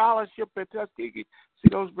scholarship at Tuskegee. See,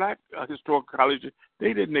 those black historical colleges,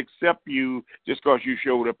 they didn't accept you just because you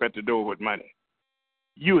showed up at the door with money.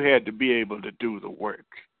 You had to be able to do the work.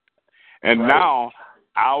 And now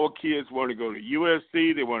our kids want to go to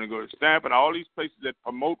USC, they want to go to Stanford, all these places that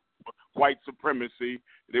promote white supremacy.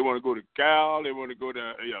 They want to go to Cal, they want to go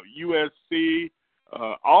to USC,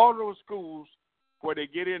 all those schools where they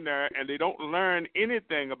get in there and they don't learn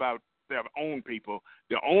anything about their own people.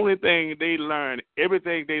 The only thing they learn,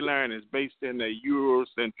 everything they learn is based in their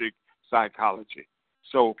Eurocentric psychology.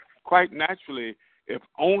 So quite naturally, if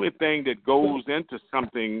only thing that goes into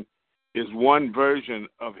something is one version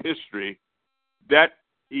of history, that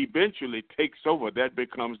eventually takes over. That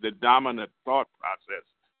becomes the dominant thought process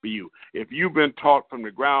for you. If you've been taught from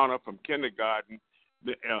the ground up, from kindergarten,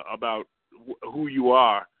 about who you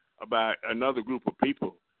are, about another group of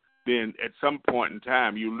people, then at some point in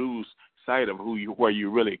time you lose sight of where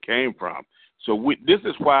you really came from. So this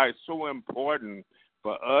is why it's so important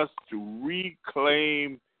for us to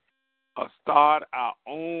reclaim start our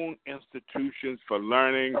own institutions for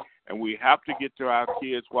learning, and we have to get to our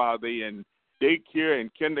kids while they're in daycare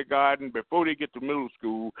and kindergarten before they get to middle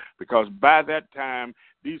school, because by that time,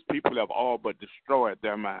 these people have all but destroyed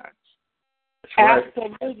their minds.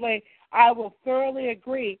 Absolutely. I will thoroughly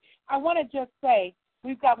agree. I want to just say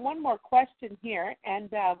we've got one more question here,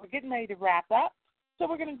 and we're getting ready to wrap up. So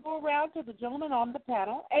we're going to go around to the gentleman on the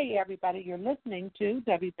panel. Hey, everybody, you're listening to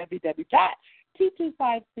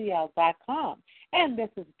www.t25cl.com. And this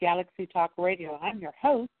is Galaxy Talk Radio. I'm your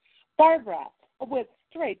host, Barbara, with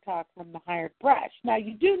Straight Talk from the Hired Brush. Now,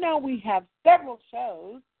 you do know we have several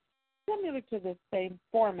shows similar to the same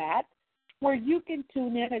format where you can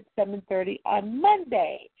tune in at 7:30 on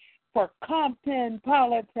Monday for Compton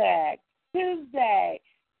Politics, Tuesday,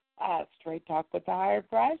 Straight Talk with the Hired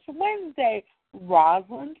Brush, Wednesday,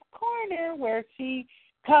 Rosalind's Corner, where she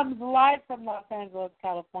comes live from Los Angeles,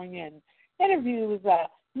 California, and interviews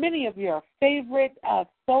many of your favorite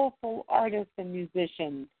soulful artists and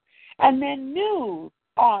musicians. And then news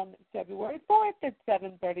on February 4th at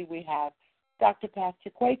 7:30, we have Dr.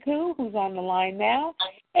 Pastor Kwaku, who's on the line now,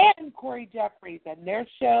 and Corey Jeffries, and their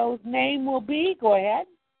show's name will be, go ahead.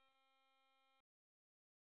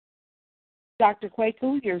 Dr.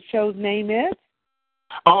 Kwaku, your show's name is?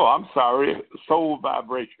 Oh, I'm sorry. Soul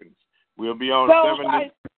Vibrations. We'll be on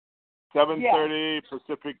 7:30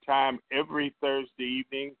 Pacific time every Thursday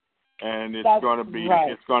evening, and it's going to be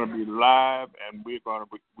live, and we want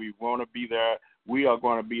to be there. We are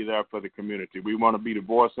going to be there for the community. We want to be the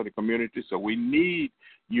voice of the community, so we need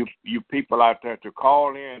you people out there to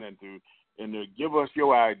call in and to give us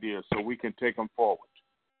your ideas so we can take them forward.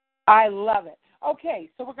 I love it. Okay,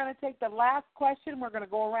 so we're going to take the last question. We're going to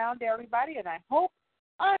go around to everybody, and I hope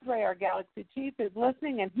Andre, our Galaxy Chief, is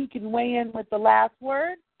listening, and he can weigh in with the last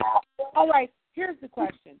word. All right, here's the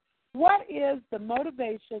question. What is the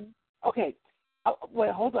motivation? Okay,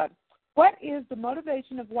 wait, hold on. What is the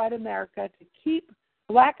motivation of white America to keep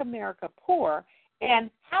Black America poor, and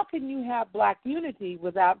how can you have Black unity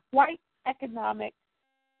without white economic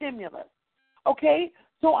stimulus? Okay,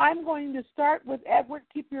 so I'm going to start with Edward.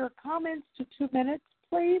 Keep your comments to 2 minutes,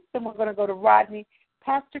 please. Then we're going to go to Rodney,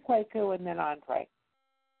 Pastor Kwaku, and then Andre.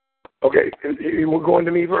 Okay, we're going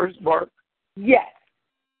to me first, Bart? Yes.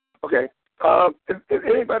 Okay.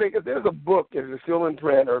 If there's a book, if it's still in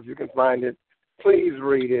print or if you can find it, please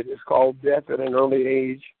read it. It's called Death at an Early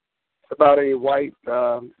Age. It's about a white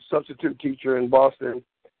substitute teacher in Boston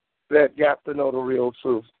that got to know the real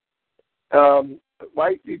truth.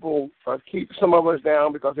 White people keep some of us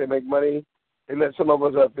down because they make money. They let some of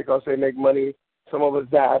us up because they make money. Some of us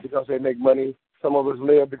die because they make money. Some of us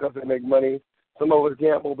live because they make money. Some of us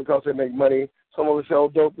gamble because they make money. Some of us sell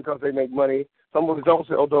dope because they make money. Some of us don't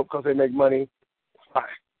sell dope because they make money. Why?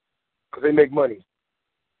 Because they make money.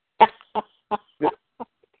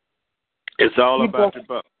 It's all about the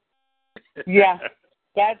buck. Yeah,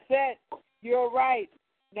 that's it. You're right.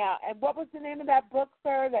 Now, and what was the name of that book,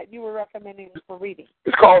 sir, that you were recommending for reading?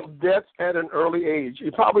 It's called Death at an Early Age.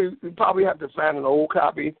 You probably have to find an old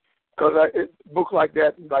copy because books like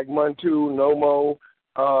that, like Muntu, Nomo,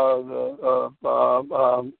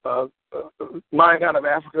 Mind Out of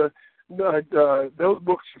Africa, those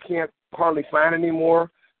books you can't hardly find anymore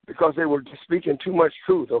because they were just speaking too much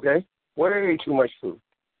truth. Okay, way too much truth.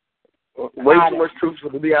 Way too much truth for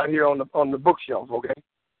to be out here on the bookshelf. Okay.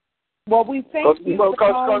 Well, we thank you for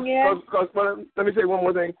calling in. Let me say one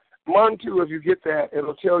more thing. Muntu, if you get that,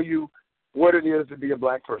 it'll tell you what it is to be a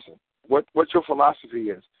Black person, what your philosophy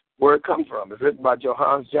is, where it comes from. It's written by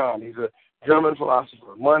Johannes John. He's a German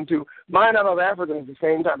philosopher. Muntu, Mind Out of Africa is the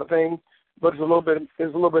same type of thing, but it's a little bit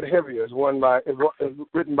heavier. It's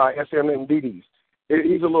written by S.M. Dides.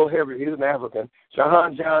 He's a little heavier. He's an African.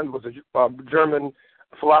 Johannes John was a German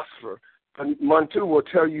philosopher. And Muntu will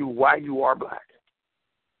tell you why you are Black.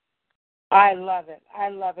 I love it. I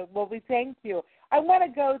love it. Well, we thank you. I want to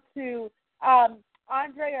go to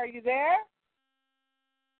Andre. Are you there?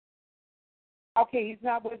 Okay, he's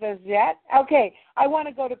not with us yet. Okay, I want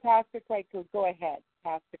to go to Pastor Kwaku. Go ahead,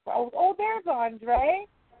 Pastor Kwaku. Oh, there's Andre.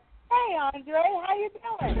 Hey, Andre, how you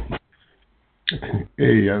doing?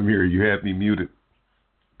 Hey, I'm here. You had me muted.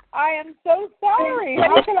 I am so sorry.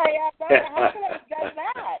 How could I have done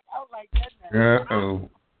that? Oh, my goodness. Uh-oh.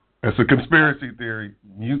 That's a conspiracy theory.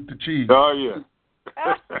 Mute the chief. Oh, yeah.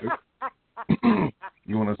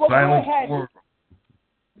 You want to silence the world?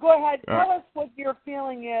 Go ahead. Tell us what your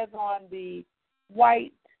feeling is on the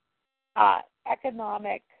white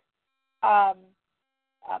economic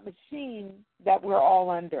machine that we're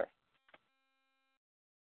all under.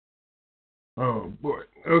 Oh, boy.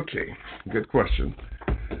 Okay. Good question.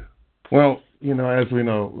 Well, as we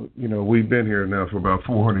know, we've been here now for about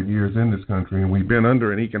 400 years in this country, and we've been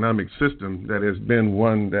under an economic system that has been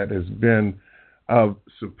one that has been of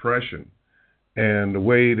suppression. And the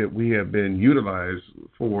way that we have been utilized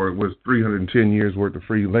for was 310 years worth of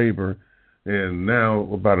free labor, and now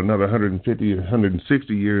about another 150 or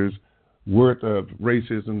 160 years worth of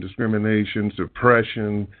racism, discrimination,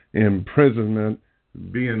 suppression, imprisonment,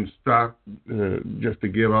 being stocked just to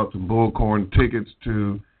give out some bullcorn tickets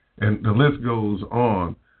to, and the list goes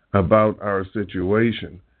on about our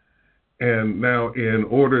situation. And now in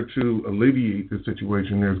order to alleviate the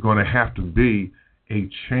situation, there's going to have to be a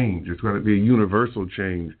change. It's going to be a universal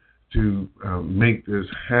change to make this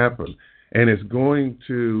happen. And it's going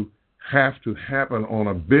to have to happen on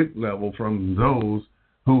a big level from those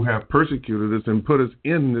who have persecuted us and put us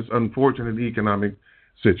in this unfortunate economic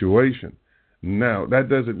situation. Now, that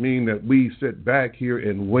doesn't mean that we sit back here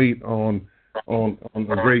and wait on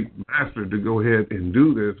the great master to go ahead and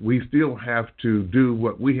do this. We still have to do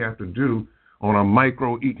what we have to do on a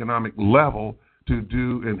microeconomic level to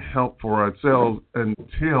do and help for ourselves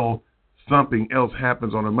until something else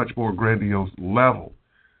happens on a much more grandiose level.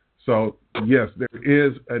 So, yes, there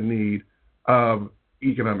is a need of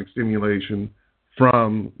economic stimulation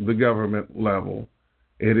from the government level.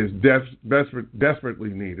 It is desperately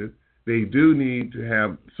needed. They do need to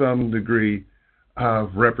have some degree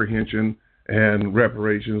of reprehension and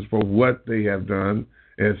reparations for what they have done,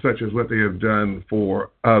 and such as what they have done for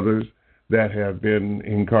others that have been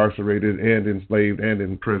incarcerated and enslaved and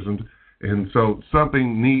imprisoned. And so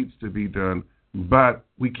something needs to be done, but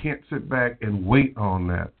we can't sit back and wait on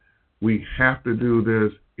that. We have to do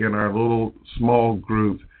this in our little small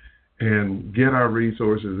groups and get our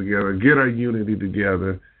resources together, get our unity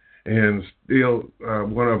together. And still,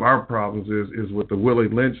 one of our problems is with the Willie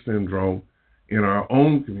Lynch syndrome in our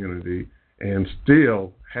own community, and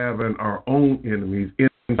still having our own enemies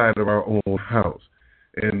inside of our own house.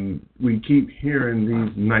 And we keep hearing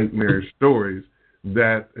these nightmare stories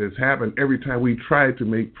that has happened every time we try to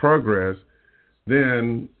make progress,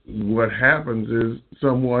 then what happens is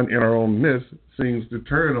someone in our own midst seems to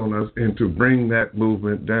turn on us and to bring that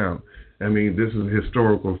movement down. I mean, this is a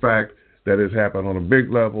historical fact that has happened on a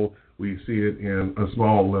big level. We see it in a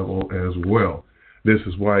small level as well. This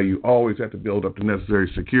is why you always have to build up the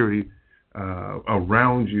necessary security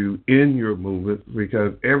around you in your movement,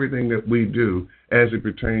 because everything that we do as it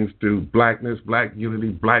pertains to blackness, black unity,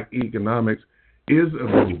 black economics is a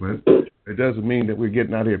movement. It doesn't mean that we're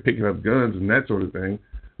getting out here picking up guns and that sort of thing.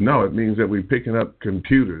 No, it means that we're picking up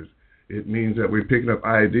computers. It means that we're picking up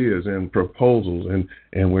ideas and proposals,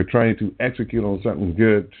 and we're trying to execute on something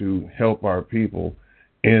good to help our people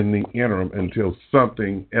in the interim until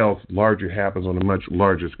something else larger happens on a much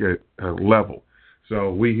larger scale, level.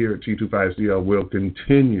 So we here at T25CL will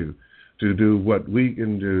continue to do what we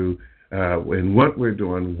can do and what we're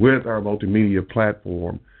doing with our multimedia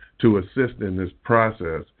platform to assist in this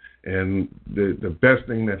process. And the best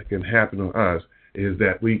thing that can happen to us is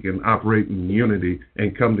that we can operate in unity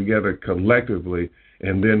and come together collectively,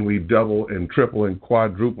 and then we double and triple and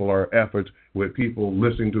quadruple our efforts with people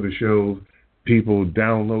listening to the shows, people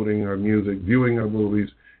downloading our music, viewing our movies,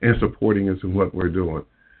 and supporting us in what we're doing.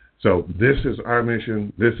 So this is our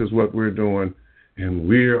mission, this is what we're doing, and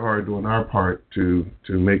we are doing our part to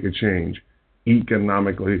make a change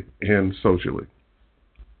economically and socially.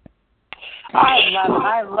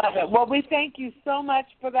 I love it. Well, we thank you so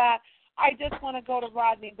much for that. I just want to go to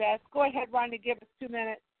Rodney Best. Go ahead, Rodney, give us 2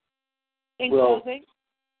 minutes in closing.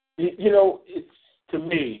 You know, it's, to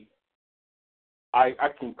me, I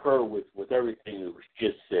concur with everything that was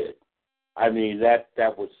just said. I mean, that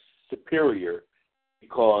was superior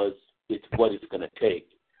because it's what it's going to take.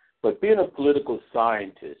 But being a political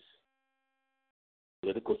scientist,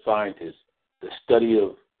 the study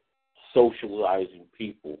of socializing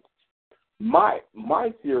people, my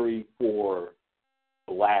theory for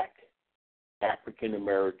black, African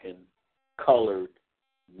American, colored,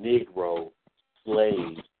 Negro,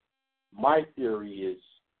 slave, my theory is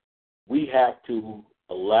we have to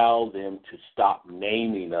allow them to stop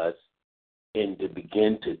naming us and to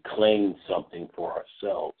begin to claim something for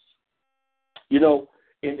ourselves. You know,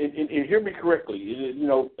 and hear me correctly, you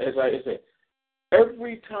know, as I said,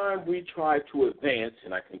 every time we try to advance,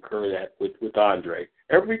 and I concur that with Andre,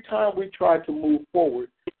 every time we try to move forward,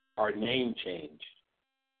 our name changed.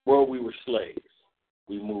 Well, we were slaves.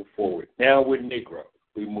 We moved forward. Now we're Negro.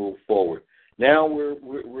 We move forward. Now we're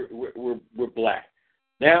black.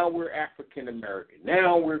 Now we're African American.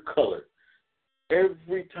 Now we're colored.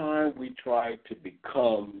 Every time we try to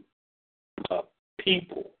become a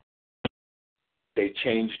people, they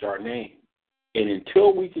changed our name. And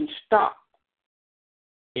until we can stop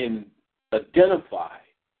and identify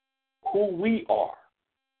who we are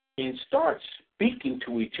and start speaking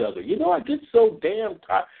to each other. You know, I get so damn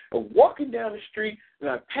tired of walking down the street and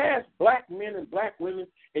I pass black men and black women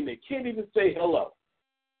and they can't even say hello.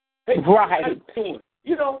 Hey, right. How you doing?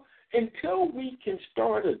 You know, until we can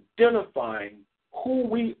start identifying who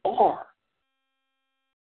we are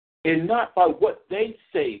and not by what they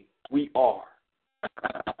say we are,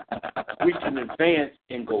 we can advance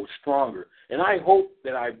and go stronger. And I hope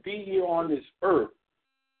that I be here on this earth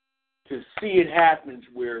to see it happen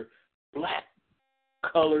where black,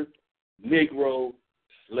 colored, Negro,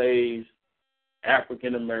 slaves,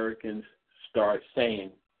 African Americans start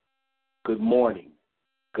saying good morning,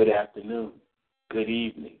 good afternoon, good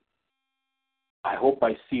evening. I hope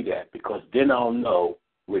I see that, because then I'll know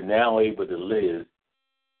we're now able to live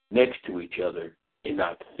next to each other and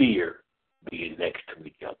not fear being next to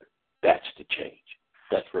each other. That's the change.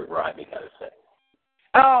 That's what Rodney got to say.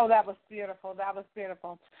 Oh, that was beautiful. That was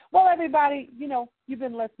beautiful. Well, everybody, you know, you've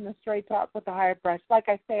been listening to Straight Talk with the Hired Brush. Like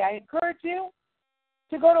I say, I encourage you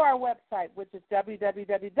to go to our website, which is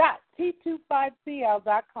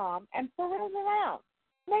www.t25cl.com, and peruse around.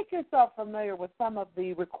 Make yourself familiar with some of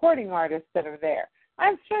the recording artists that are there.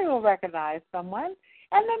 I'm sure you'll recognize someone.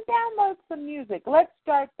 And then download some music. Let's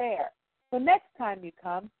start there. The next time you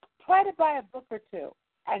come, try to buy a book or two.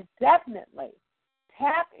 And definitely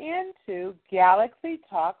tap into Galaxy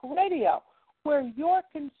Talk Radio, where your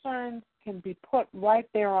concerns can be put right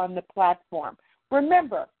there on the platform.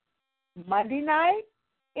 Remember, Monday night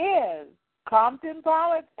is Compton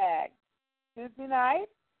Politics. Tuesday night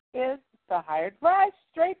is The Hired Brush,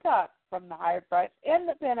 Straight Talk from The Hired Brush in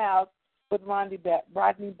the Penthouse with Rodney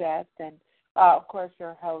Best, and, of course,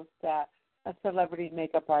 your host, a celebrity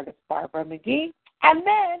makeup artist, Barbara McGee. And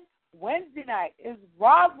then Wednesday night is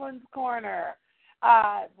Rosalind's Corner,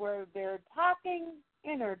 where they're talking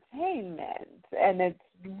entertainment, and it's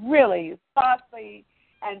really saucy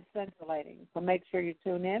and scintillating. So make sure you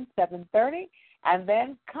tune in, 7:30. And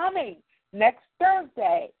then coming next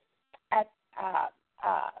Thursday at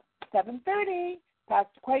 7:30,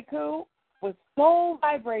 Pastor Kwaku with Soul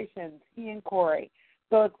Vibrations, he and Corey.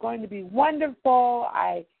 So it's going to be wonderful.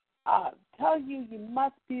 I tell you, you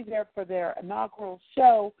must be there for their inaugural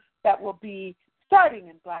show that will be starting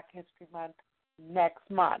in Black History Month next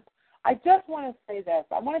month. I just want to say this.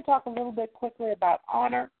 I want to talk a little bit quickly about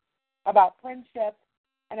honor, about friendship,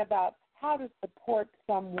 and about how to support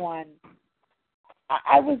someone.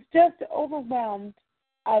 I was just overwhelmed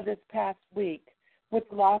this past week with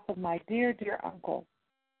the loss of my dear, dear uncle.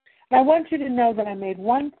 And I want you to know that I made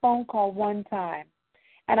one phone call one time,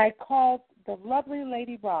 and I called the lovely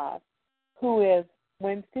Lady Roz, who is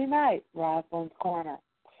Wednesday night, Rosalind's Corner.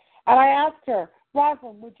 And I asked her,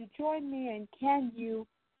 Rosalind, would you join me, and can you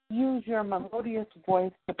use your melodious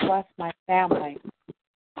voice to bless my family?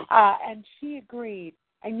 And she agreed.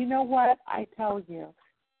 And you know what? I tell you,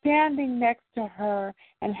 standing next to her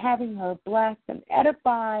and having her bless and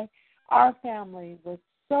edify our family was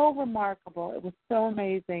so remarkable. It was so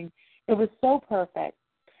amazing. It was so perfect.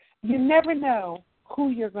 You never know who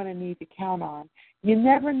you're going to need to count on. You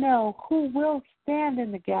never know who will stand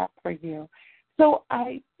in the gap for you. So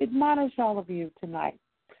I admonish all of you tonight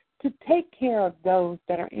to take care of those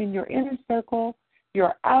that are in your inner circle,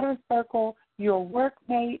 your outer circle, your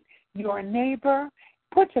workmate, your neighbor.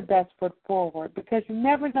 Put your best foot forward, because you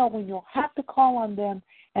never know when you'll have to call on them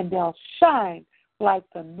and they'll shine like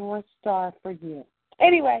the North Star for you.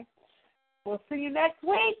 Anyway, we'll see you next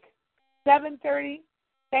week, 7:30.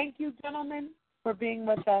 Thank you, gentlemen, for being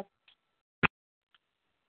with us.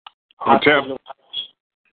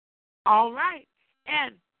 All right.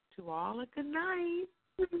 And to all a good night.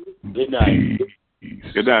 Good night.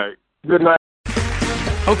 Good night. Good night.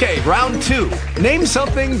 Okay, round two. Name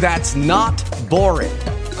something that's not boring.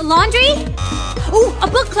 A laundry? Ooh, a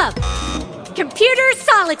book club. Computer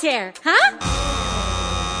solitaire, huh?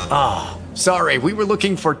 Ah, sorry, we were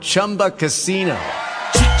looking for Chumba Casino.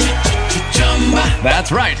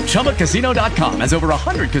 That's right, ChumbaCasino.com has over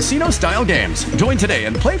 100 casino-style games. Join today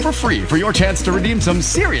and play for free for your chance to redeem some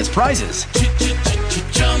serious prizes.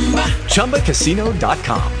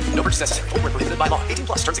 ChumbaCasino.com. No purchase necessary. Void where prohibited by law.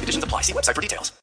 18+ terms and conditions apply. See website for details.